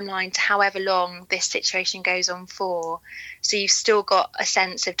that timeline to however long this situation goes on for. So you've still got a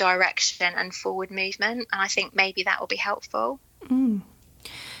sense of direction and forward movement, and I think maybe that will be helpful.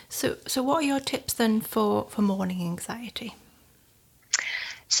 So what are your tips then for morning anxiety?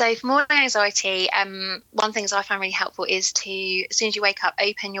 So for morning anxiety, one thing I find really helpful is to, as soon as you wake up,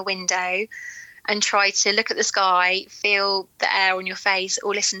 open your window and try to look at the sky, feel the air on your face,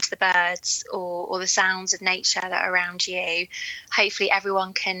 or listen to the birds or the sounds of nature that are around you. Hopefully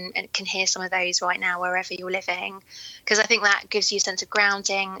everyone can hear some of those right now wherever you're living, because I think that gives you a sense of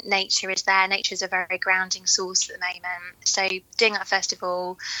grounding. Nature is there. Nature is a very grounding source at the moment. So doing that first of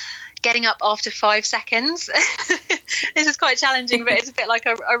all. Getting up after 5 seconds. This is quite challenging, but it's a bit like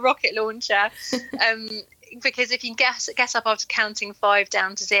a rocket launcher. Because if you get up after counting 5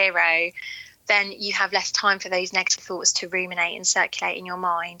 down to 0, then you have less time for those negative thoughts to ruminate and circulate in your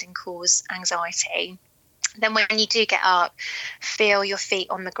mind and cause anxiety. Then when you do get up, feel your feet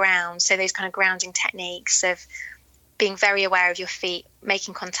on the ground. So those kind of grounding techniques of being very aware of your feet,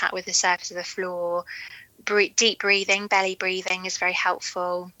 making contact with the surface of the floor, deep breathing, belly breathing is very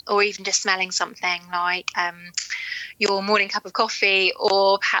helpful, or even just smelling something like your morning cup of coffee,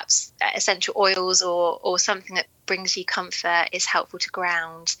 or perhaps essential oils or something that brings you comfort is helpful to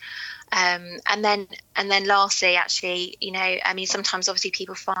ground. And then lastly, actually, sometimes obviously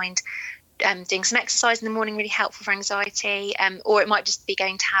people find doing some exercise in the morning really helpful for anxiety, or it might just be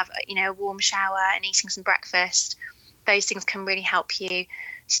going to have a warm shower and eating some breakfast. Those things can really help you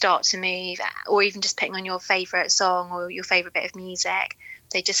start to move, or even just putting on your favourite song or your favourite bit of music.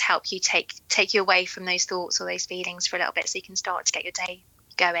 They just help you take you away from those thoughts or those feelings for a little bit, so you can start to get your day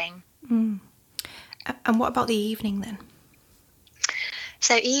going. And what about the evening then?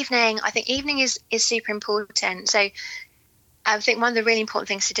 So I think evening is super important. So I think one of the really important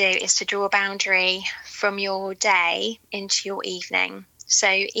things to do is to draw a boundary from your day into your evening. So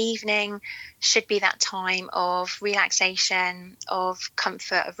evening should be that time of relaxation, of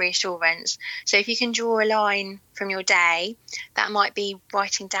comfort, of reassurance. So if you can draw a line from your day, that might be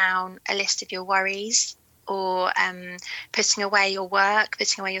writing down a list of your worries, or putting away your work,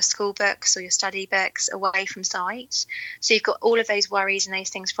 putting away your school books or your study books away from sight. So you've got all of those worries and those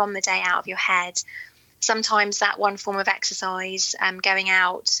things from the day out of your head. Sometimes that one form of exercise, going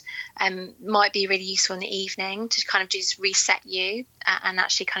out, might be really useful in the evening to kind of just reset you and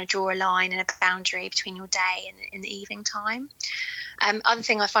actually kind of draw a line and a boundary between your day and in the evening time. Other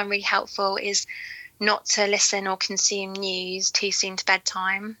thing I find really helpful is not to listen or consume news too soon to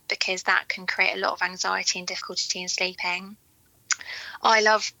bedtime, because that can create a lot of anxiety and difficulty in sleeping. I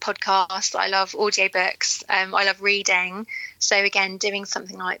love podcasts, I love audiobooks, I love reading. So again, doing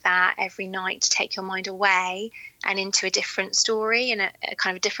something like that every night to take your mind away and into a different story and a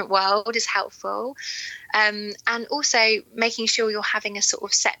kind of a different world is helpful. And also making sure you're having a sort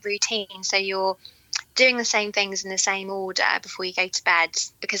of set routine. So you're doing the same things in the same order before you go to bed,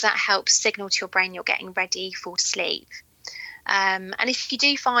 because that helps signal to your brain you're getting ready for sleep. And if you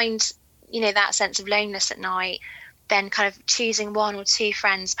do find, that sense of loneliness at night, then kind of choosing one or two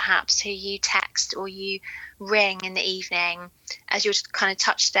friends perhaps who you text or you ring in the evening as your kind of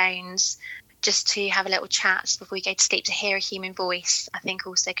touchstones, just to have a little chat before you go to sleep, to hear a human voice, I think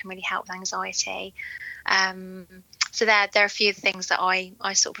also can really help with anxiety. So there are a few of the things that I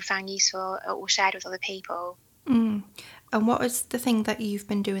sort of found useful or shared with other people. And what is the thing that you've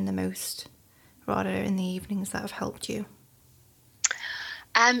been doing the most, Radha, in the evenings that have helped you?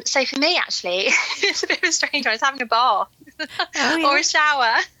 So for me, actually, it's a bit of a strange one. It's having a bath or a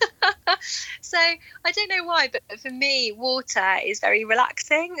shower. So I don't know why, but for me, water is very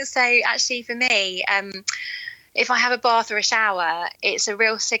relaxing. So actually for me, if I have a bath or a shower, it's a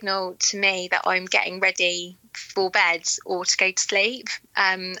real signal to me that I'm getting ready for bed or to go to sleep.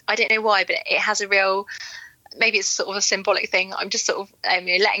 I don't know why, but it has a real... Maybe it's sort of a symbolic thing. I'm just sort of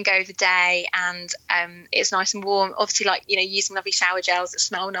letting go of the day, and it's nice and warm. Obviously, using lovely shower gels that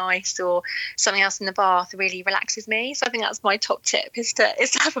smell nice or something else in the bath really relaxes me. So I think that's my top tip, is to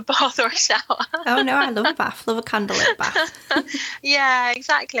have a bath or a shower. Oh no, I love a bath. Love a candlelit bath. Yeah,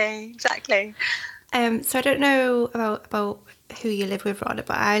 exactly. So I don't know about who you live with, Radha,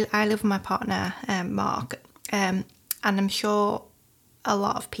 but I live with my partner, Mark, and I'm sure a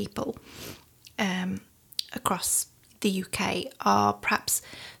lot of people across the UK are perhaps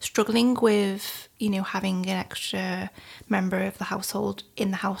struggling with, having an extra member of the household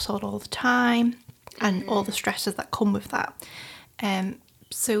in the household all the time, and all the stresses that come with that.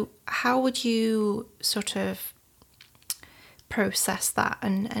 So how would you sort of process that,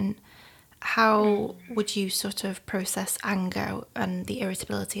 and how would you sort of process anger and the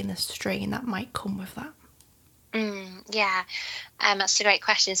irritability and the strain that might come with that? Yeah, that's a great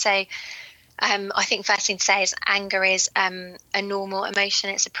question. So I think first thing to say is anger is a normal emotion.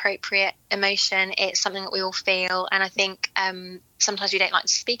 It's appropriate emotion. It's something that we all feel. And I think sometimes we don't like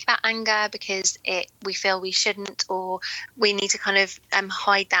to speak about anger because we feel we shouldn't, or we need to kind of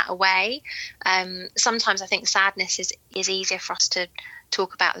hide that away. Sometimes I think sadness is easier for us to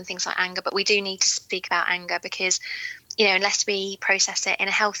talk about than things like anger, but we do need to speak about anger because, unless we process it in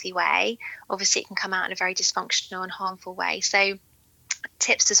a healthy way, obviously it can come out in a very dysfunctional and harmful way. So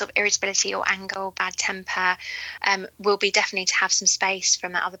tips to sort of irritability or anger or bad temper will be definitely to have some space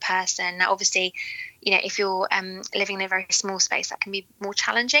from that other person. Now, obviously, if you're living in a very small space, that can be more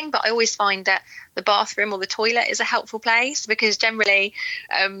challenging. But I always find that the bathroom or the toilet is a helpful place, because generally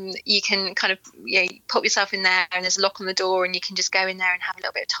you can kind of pop yourself in there, and there's a lock on the door, and you can just go in there and have a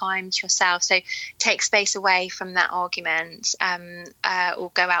little bit of time to yourself. So take space away from that argument,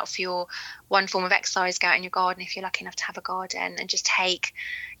 or go out for your one form of exercise, go out in your garden if you're lucky enough to have a garden, and just take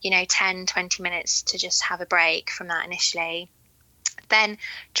 10-20 minutes to just have a break from that initially. Then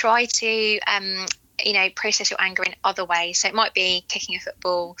try to process your anger in other ways. So it might be kicking a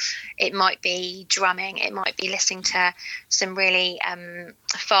football, it might be drumming, it might be listening to some really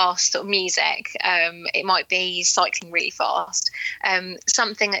fast sort of music, it might be cycling really fast,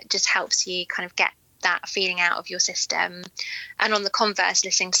 something that just helps you kind of get that feeling out of your system. And on the converse,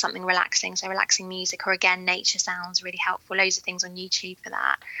 listening to something relaxing, so relaxing music, or again nature sounds, really helpful. Loads of things on YouTube for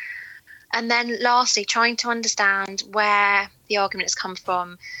that. And then lastly, trying to understand where the argument has come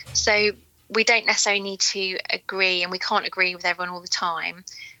from. So we don't necessarily need to agree, and we can't agree with everyone all the time.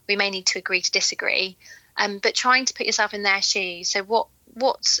 We may need to agree to disagree, but trying to put yourself in their shoes. So what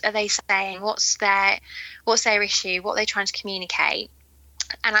are they saying? What's their issue? What are they trying to communicate?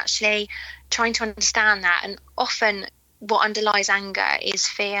 And actually trying to understand that. And often what underlies anger is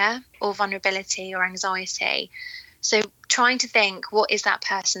fear or vulnerability or anxiety. So trying to think, what is that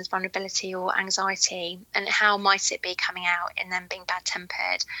person's vulnerability or anxiety, and how might it be coming out in them being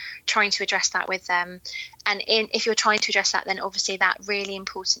bad-tempered, trying to address that with them. And if you're trying to address that, then obviously that really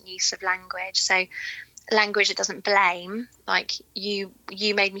important use of language. So language that doesn't blame, like you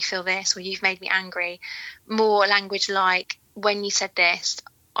made me feel this, or you've made me angry. More language like, when you said this,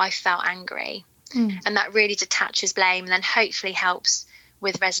 I felt angry. And that really detaches blame, and then hopefully helps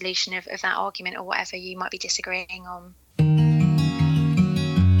with resolution of that argument or whatever you might be disagreeing on.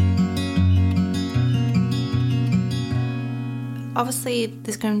 Obviously,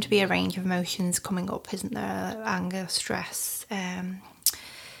 there's going to be a range of emotions coming up, isn't there? Anger, stress,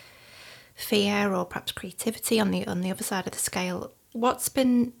 fear, or perhaps creativity on the other side of the scale. What's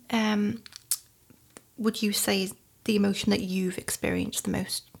been, would you say, the emotion that you've experienced the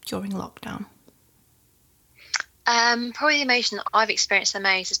most during lockdown? Probably the emotion that I've experienced the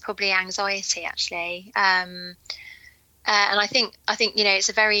most is probably anxiety, actually. And I think it's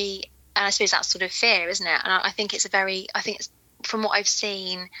a very, and I suppose that's sort of fear, isn't it? And I think it's from what I've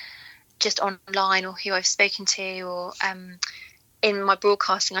seen, just online or who I've spoken to, or in my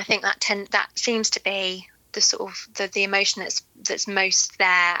broadcasting, I think that seems to be the sort of the emotion that's most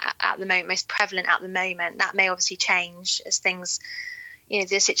there at the moment, most prevalent at the moment. That may obviously change as things,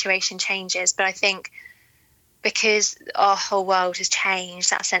 the situation changes. But I think because our whole world has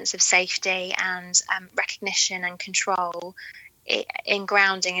changed, that sense of safety and recognition and control in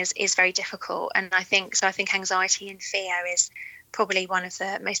grounding is very difficult. And I think anxiety and fear is probably one of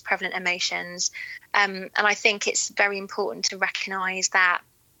the most prevalent emotions. And I think it's very important to recognise that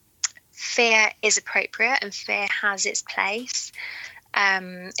fear is appropriate and fear has its place.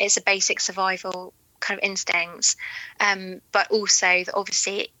 It's a basic survival kind of instinct, but also that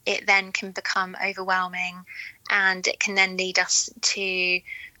obviously it then can become overwhelming, and it can then lead us to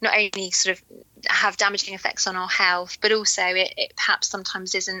not only sort of have damaging effects on our health, but also it perhaps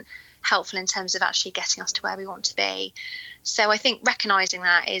sometimes isn't helpful in terms of actually getting us to where we want to be. So I think recognising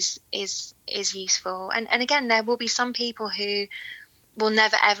that is useful. And again, there will be some people who will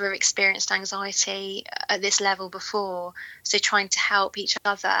never ever experienced anxiety at this level before. So trying to help each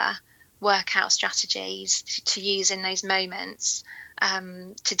other work out strategies to use in those moments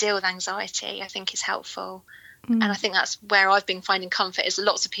to deal with anxiety, I think is helpful. And I think that's where I've been finding comfort, is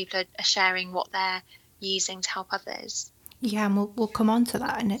lots of people are sharing what they're using to help others. Yeah, and we'll come on to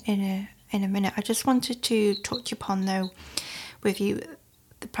that in a minute. I just wanted to touch upon, though, with you,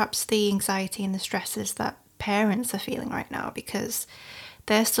 perhaps the anxiety and the stresses that parents are feeling right now, because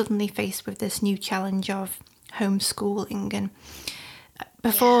they're suddenly faced with this new challenge of homeschooling. And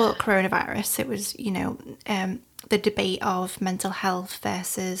before coronavirus, it was, the debate of mental health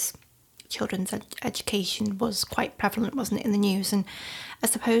versus children's education was quite prevalent, wasn't it, in the news? And I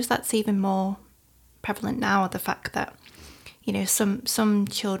suppose that's even more prevalent now, the fact that, some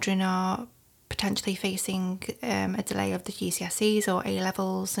children are potentially facing a delay of the GCSEs or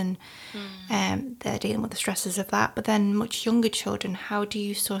A-levels, and they're dealing with the stresses of that. But then much younger children, how do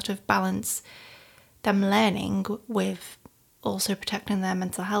you sort of balance them learning with also protecting their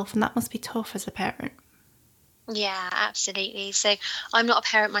mental health? And that must be tough as a parent. Yeah, absolutely. So I'm not a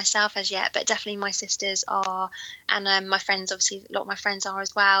parent myself as yet, but definitely my sisters are, and my friends, obviously a lot of my friends are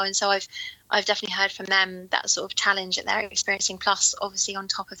as well. And so I've definitely heard from them that sort of challenge that they're experiencing, plus obviously on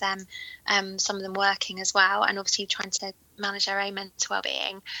top of them, some of them working as well, and obviously trying to manage their own mental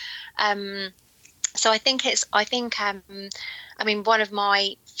well-being. So one of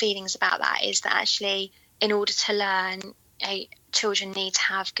my feelings about that is that actually, in order to learn, children need to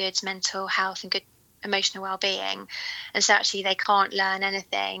have good mental health and good emotional well-being, and so actually they can't learn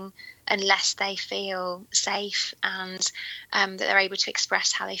anything unless they feel safe and that they're able to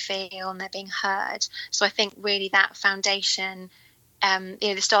express how they feel and they're being heard. So I think really that foundation,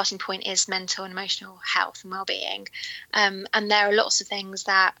 the starting point is mental and emotional health and well-being, and there are lots of things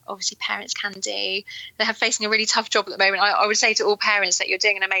that obviously parents can do. They're facing a really tough job at the moment. I would say to all parents that you're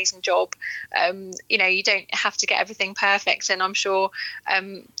doing an amazing job. You don't have to get everything perfect, and I'm sure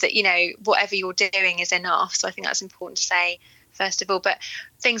that whatever you're doing is enough. So I think that's important to say first of all. But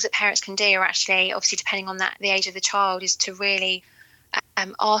things that parents can do are actually, obviously depending on the age of the child, is to really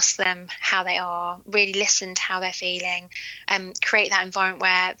ask them how they are, really listen to how they're feeling, create that environment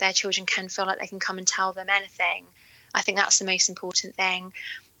where their children can feel like they can come and tell them anything. I think that's the most important thing.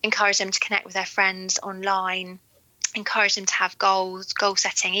 Encourage them to connect with their friends online, encourage them to have goal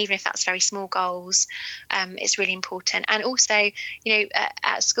setting, even if that's very small goals. It's really important. And also,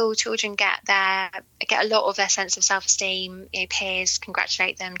 at school, children get a lot of their sense of self-esteem. Peers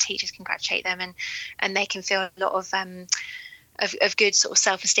congratulate them, teachers congratulate them, and they can feel a lot of good sort of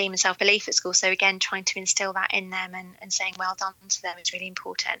self-esteem and self-belief at school. So again, trying to instill that in them and saying well done to them is really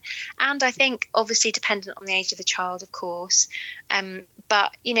important. And I think obviously dependent on the age of the child, of course,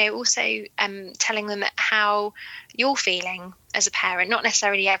 but also telling them how you're feeling as a parent, not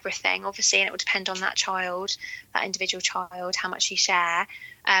necessarily everything obviously, and it will depend on that child, that individual child, how much you share,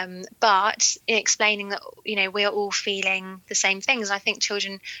 but explaining that we're all feeling the same things. I think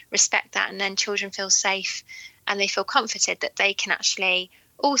children respect that, and then children feel safe and they feel comforted that they can actually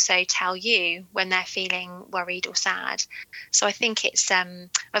also tell you when they're feeling worried or sad. So I think it's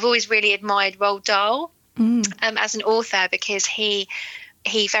I've always really admired Roald Dahl as an author, because he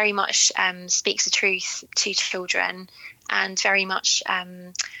very much speaks the truth to children, and very much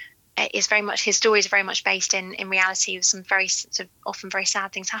his stories are very much based in reality, with some very sort of often very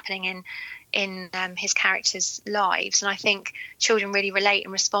sad things happening in his characters' lives. And I think children really relate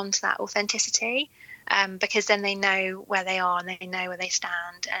and respond to that authenticity, because then they know where they are and they know where they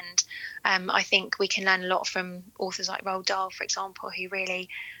stand. And I think we can learn a lot from authors like Roald Dahl, for example, who really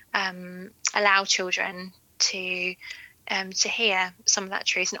allow children to to hear some of that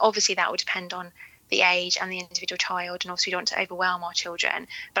truth. And obviously that will depend on the age and the individual child, and obviously we don't want to overwhelm our children,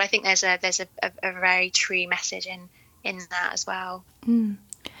 but I think there's a very true message in that as well.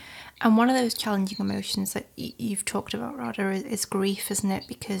 And one of those challenging emotions that you've talked about, Radha, is grief, isn't it?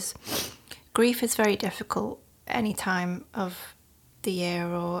 Because grief is very difficult any time of the year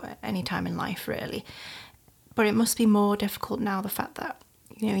or any time in life, really. But it must be more difficult now, the fact that,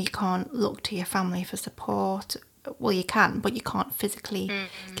 you can't look to your family for support. Well, you can, but you can't physically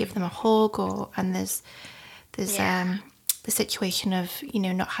give them a hug, and there's the situation of,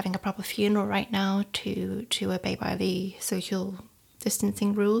 not having a proper funeral right now to obey by the social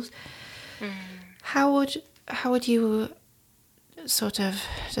distancing rules. How would you sort of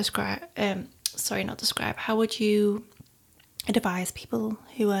how would you advise people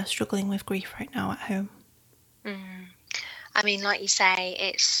who are struggling with grief right now at home? I mean, like you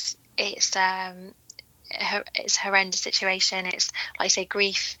say, it's a horrendous situation. It's like you say,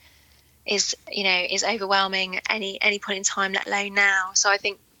 grief is overwhelming at any point in time, let alone now. So I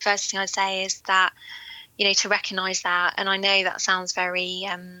think first thing I'd say is that, to recognise that, and I know that sounds very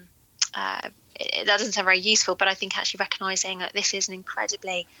that doesn't sound very useful, but I think actually recognising that this is an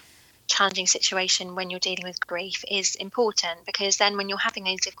incredibly challenging situation when you're dealing with grief is important, because then when you're having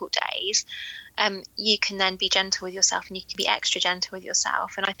those difficult days, you can then be gentle with yourself, and you can be extra gentle with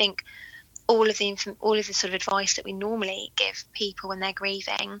yourself. And I think all of the sort of advice that we normally give people when they're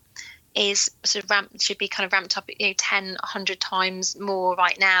grieving is sort of should be kind of ramped up 10, 100 times more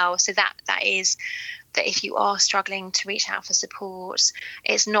right now. So that is that if you are struggling to reach out for support,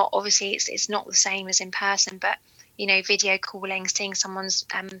 it's not it's not the same as in person, but video calling, seeing someone's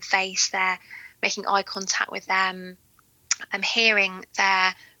face there, making eye contact with them, hearing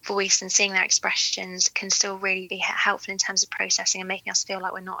their voice and seeing their expressions can still really be helpful in terms of processing and making us feel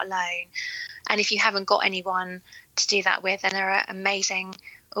like we're not alone. And if you haven't got anyone to do that with, then there are amazing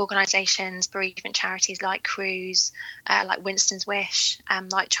organisations, bereavement charities like Cruise, like Winston's Wish,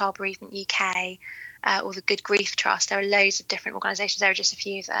 like Child Bereavement UK, or the Good Grief Trust. There are loads of different organisations. There are just a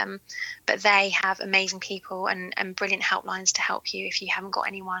few of them, but they have amazing people and brilliant helplines to help you if you haven't got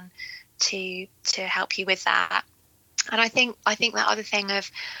anyone to help you with that. And I think that other thing of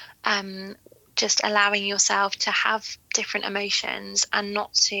just allowing yourself to have different emotions and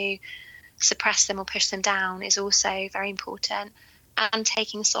not to suppress them or push them down is also very important. And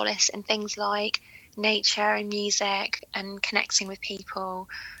taking solace in things like nature and music and connecting with people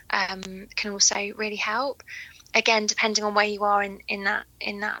can also really help. Again, depending on where you are in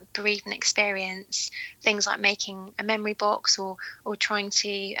that bereavement experience, things like making a memory box or trying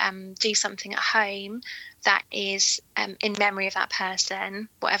to do something at home that is in memory of that person,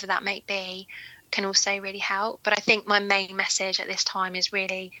 whatever that may be, can also really help. But I think my main message at this time is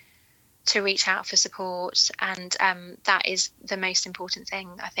really to reach out for support, and that is the most important thing,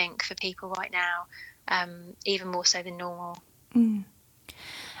 I think, for people right now, even more so than normal.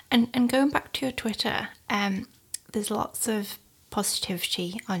 And going back to your Twitter, there's lots of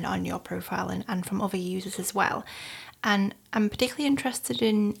positivity on your profile and from other users as well. And I'm particularly interested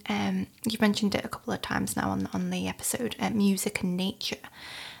in, you've mentioned it a couple of times now on the episode, music and nature.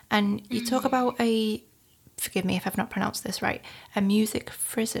 And you talk about forgive me if I've not pronounced this right, a music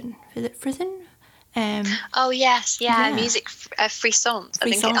frisson. Is it frisson? Oh yes, music frissons.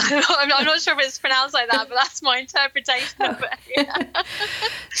 I think I'm not sure if it's pronounced like that, but that's my interpretation of it. Yeah.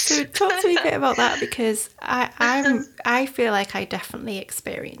 So talk to me a bit about that, because I feel like I definitely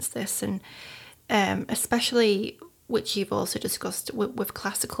experienced this, and especially, which you've also discussed with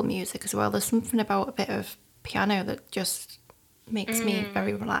classical music as well. There's something about a bit of piano that just makes me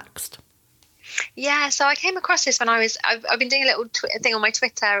very relaxed. Yeah, so I came across this when I've been doing a little thing on my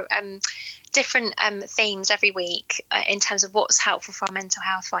Twitter, different themes every week in terms of what's helpful for our mental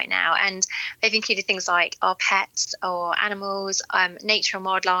health right now, and they've included things like our pets or animals, nature and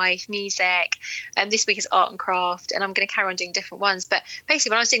wildlife, music, and this week is art and craft, and I'm going to carry on doing different ones. But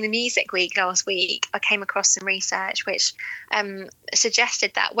basically, when I was doing the music week last week, I came across some research which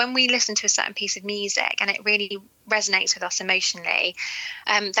suggested that when we listen to a certain piece of music and it really resonates with us emotionally,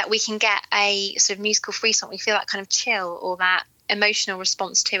 that we can get a sort of musical frisson. We feel that kind of chill or that emotional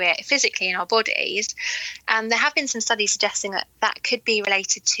response to it physically in our bodies. And there have been some studies suggesting that could be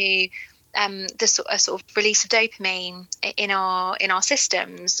related to the sort of release of dopamine in our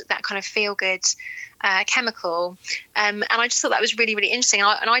systems, that kind of feel good chemical. And I just thought that was really, really interesting.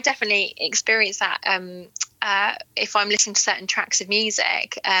 And I definitely experienced that if I'm listening to certain tracks of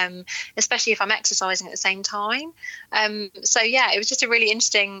music, especially if I'm exercising at the same time. So yeah, it was just a really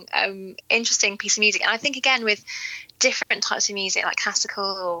interesting piece of music. And I think, again, with different types of music like classical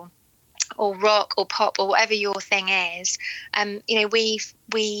or or rock or pop or whatever your thing is,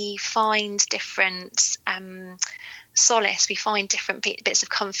 we find different solace, we find different bits of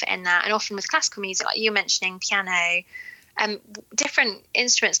comfort in that. And often with classical music, like you mentioning piano, different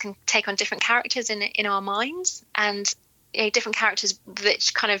instruments can take on different characters in our minds, and different characters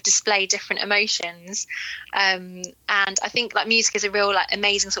which kind of display different emotions. And I think like music is a real like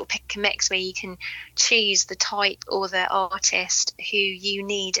amazing sort of pick and mix, where you can choose the type or the artist who you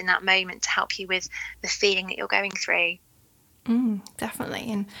need in that moment to help you with the feeling that you're going through.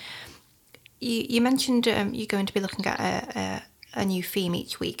 Definitely. And you mentioned you're going to be looking at a new theme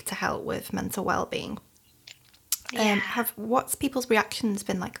each week to help with mental well-being. What's people's reactions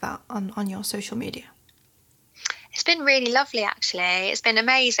been like that on your social media? It's been really lovely, actually. It's been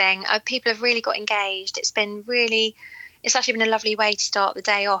amazing. People have really got engaged. It's actually been a lovely way to start the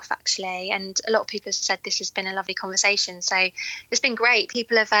day off, actually. And a lot of people have said this has been a lovely conversation. So it's been great.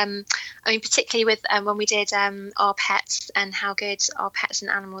 People have, particularly with when we did our pets and how good our pets and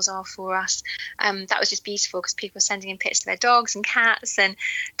animals are for us, that was just beautiful, because people were sending in pictures of their dogs and cats and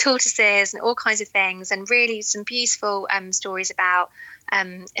tortoises and all kinds of things, and really some beautiful stories about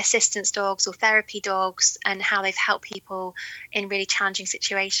assistance dogs or therapy dogs and how they've helped people in really challenging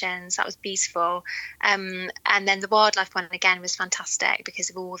situations. That was beautiful. And then the wildlife one again was fantastic, because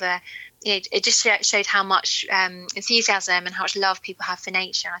of all the, it just showed how much enthusiasm and how much love people have for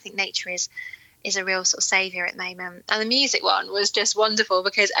nature. And I think nature is a real sort of saviour at the moment. And the music one was just wonderful,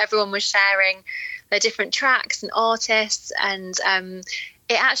 because everyone was sharing their different tracks and artists, and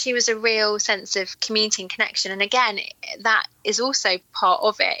it actually was a real sense of community and connection. And again, that is also part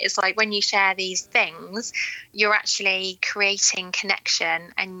of it. It's like when you share these things, you're actually creating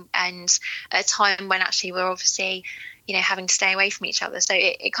connection, and at a time when actually we're obviously, having to stay away from each other. So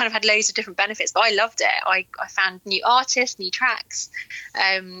it kind of had loads of different benefits, but I loved it. I found new artists, new tracks.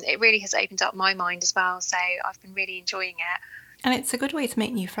 It really has opened up my mind as well. So I've been really enjoying it. And it's a good way to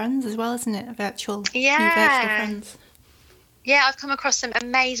make new friends as well, isn't it? New virtual friends. Yeah, I've come across some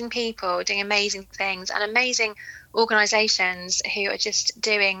amazing people doing amazing things, and amazing organisations who are just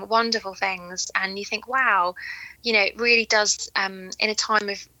doing wonderful things. And you think, wow, it really does, in a time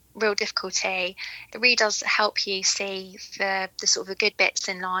of real difficulty, it really does help you see the sort of the good bits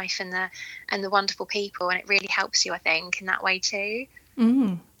in life and the wonderful people, and it really helps you, I think, in that way too.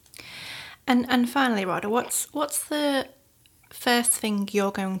 And finally, Radha, what's the first thing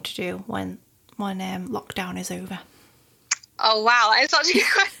you're going to do when lockdown is over? Oh wow, that's such a good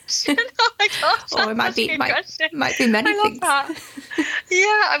question. Oh my gosh. It might be many I love things. That.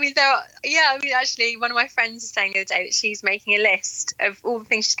 Actually one of my friends was saying the other day that she's making a list of all the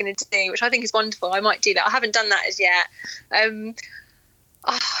things she's going to do, which I think is wonderful. I might do that. I haven't done that as yet. Do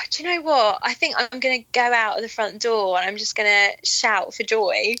you know what? I think I'm going to go out of the front door and I'm just going to shout for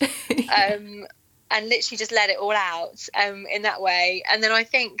joy. And literally just let it all out in that way. And then I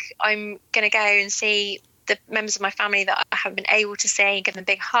think I'm going to go and see the members of my family that I haven't been able to see, give them a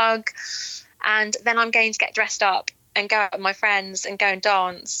big hug. And then I'm going to get dressed up and go out with my friends and go and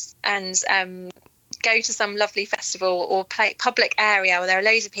dance and go to some lovely festival or public area where there are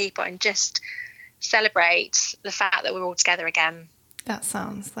loads of people, and just celebrate the fact that we're all together again. That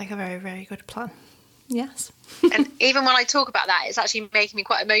sounds like a very, very good plan. Yes. And even when I talk about that, it's actually making me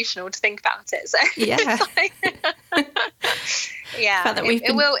quite emotional to think about it. So yeah,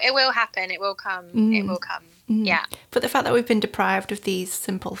 it will happen. It will come. It will come. Yeah. But the fact that we've been deprived of these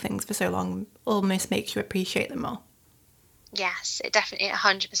simple things for so long almost makes you appreciate them more. Yes, it definitely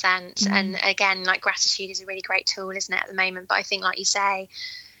 100%. And again, like gratitude is a really great tool, isn't it, at the moment? But I think, like you say,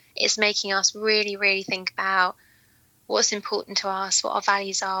 it's making us really, really think about what's important to us, what our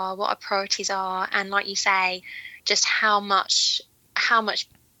values are, what our priorities are, and like you say, just how many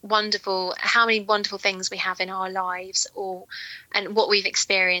wonderful things we have in our lives, and what we've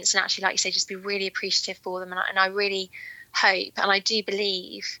experienced, and actually, like you say, just be really appreciative for them. And I really hope, and I do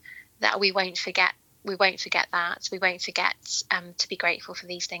believe, that we won't forget that. We won't forget to be grateful for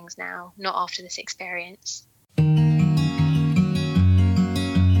these things now, not after this experience.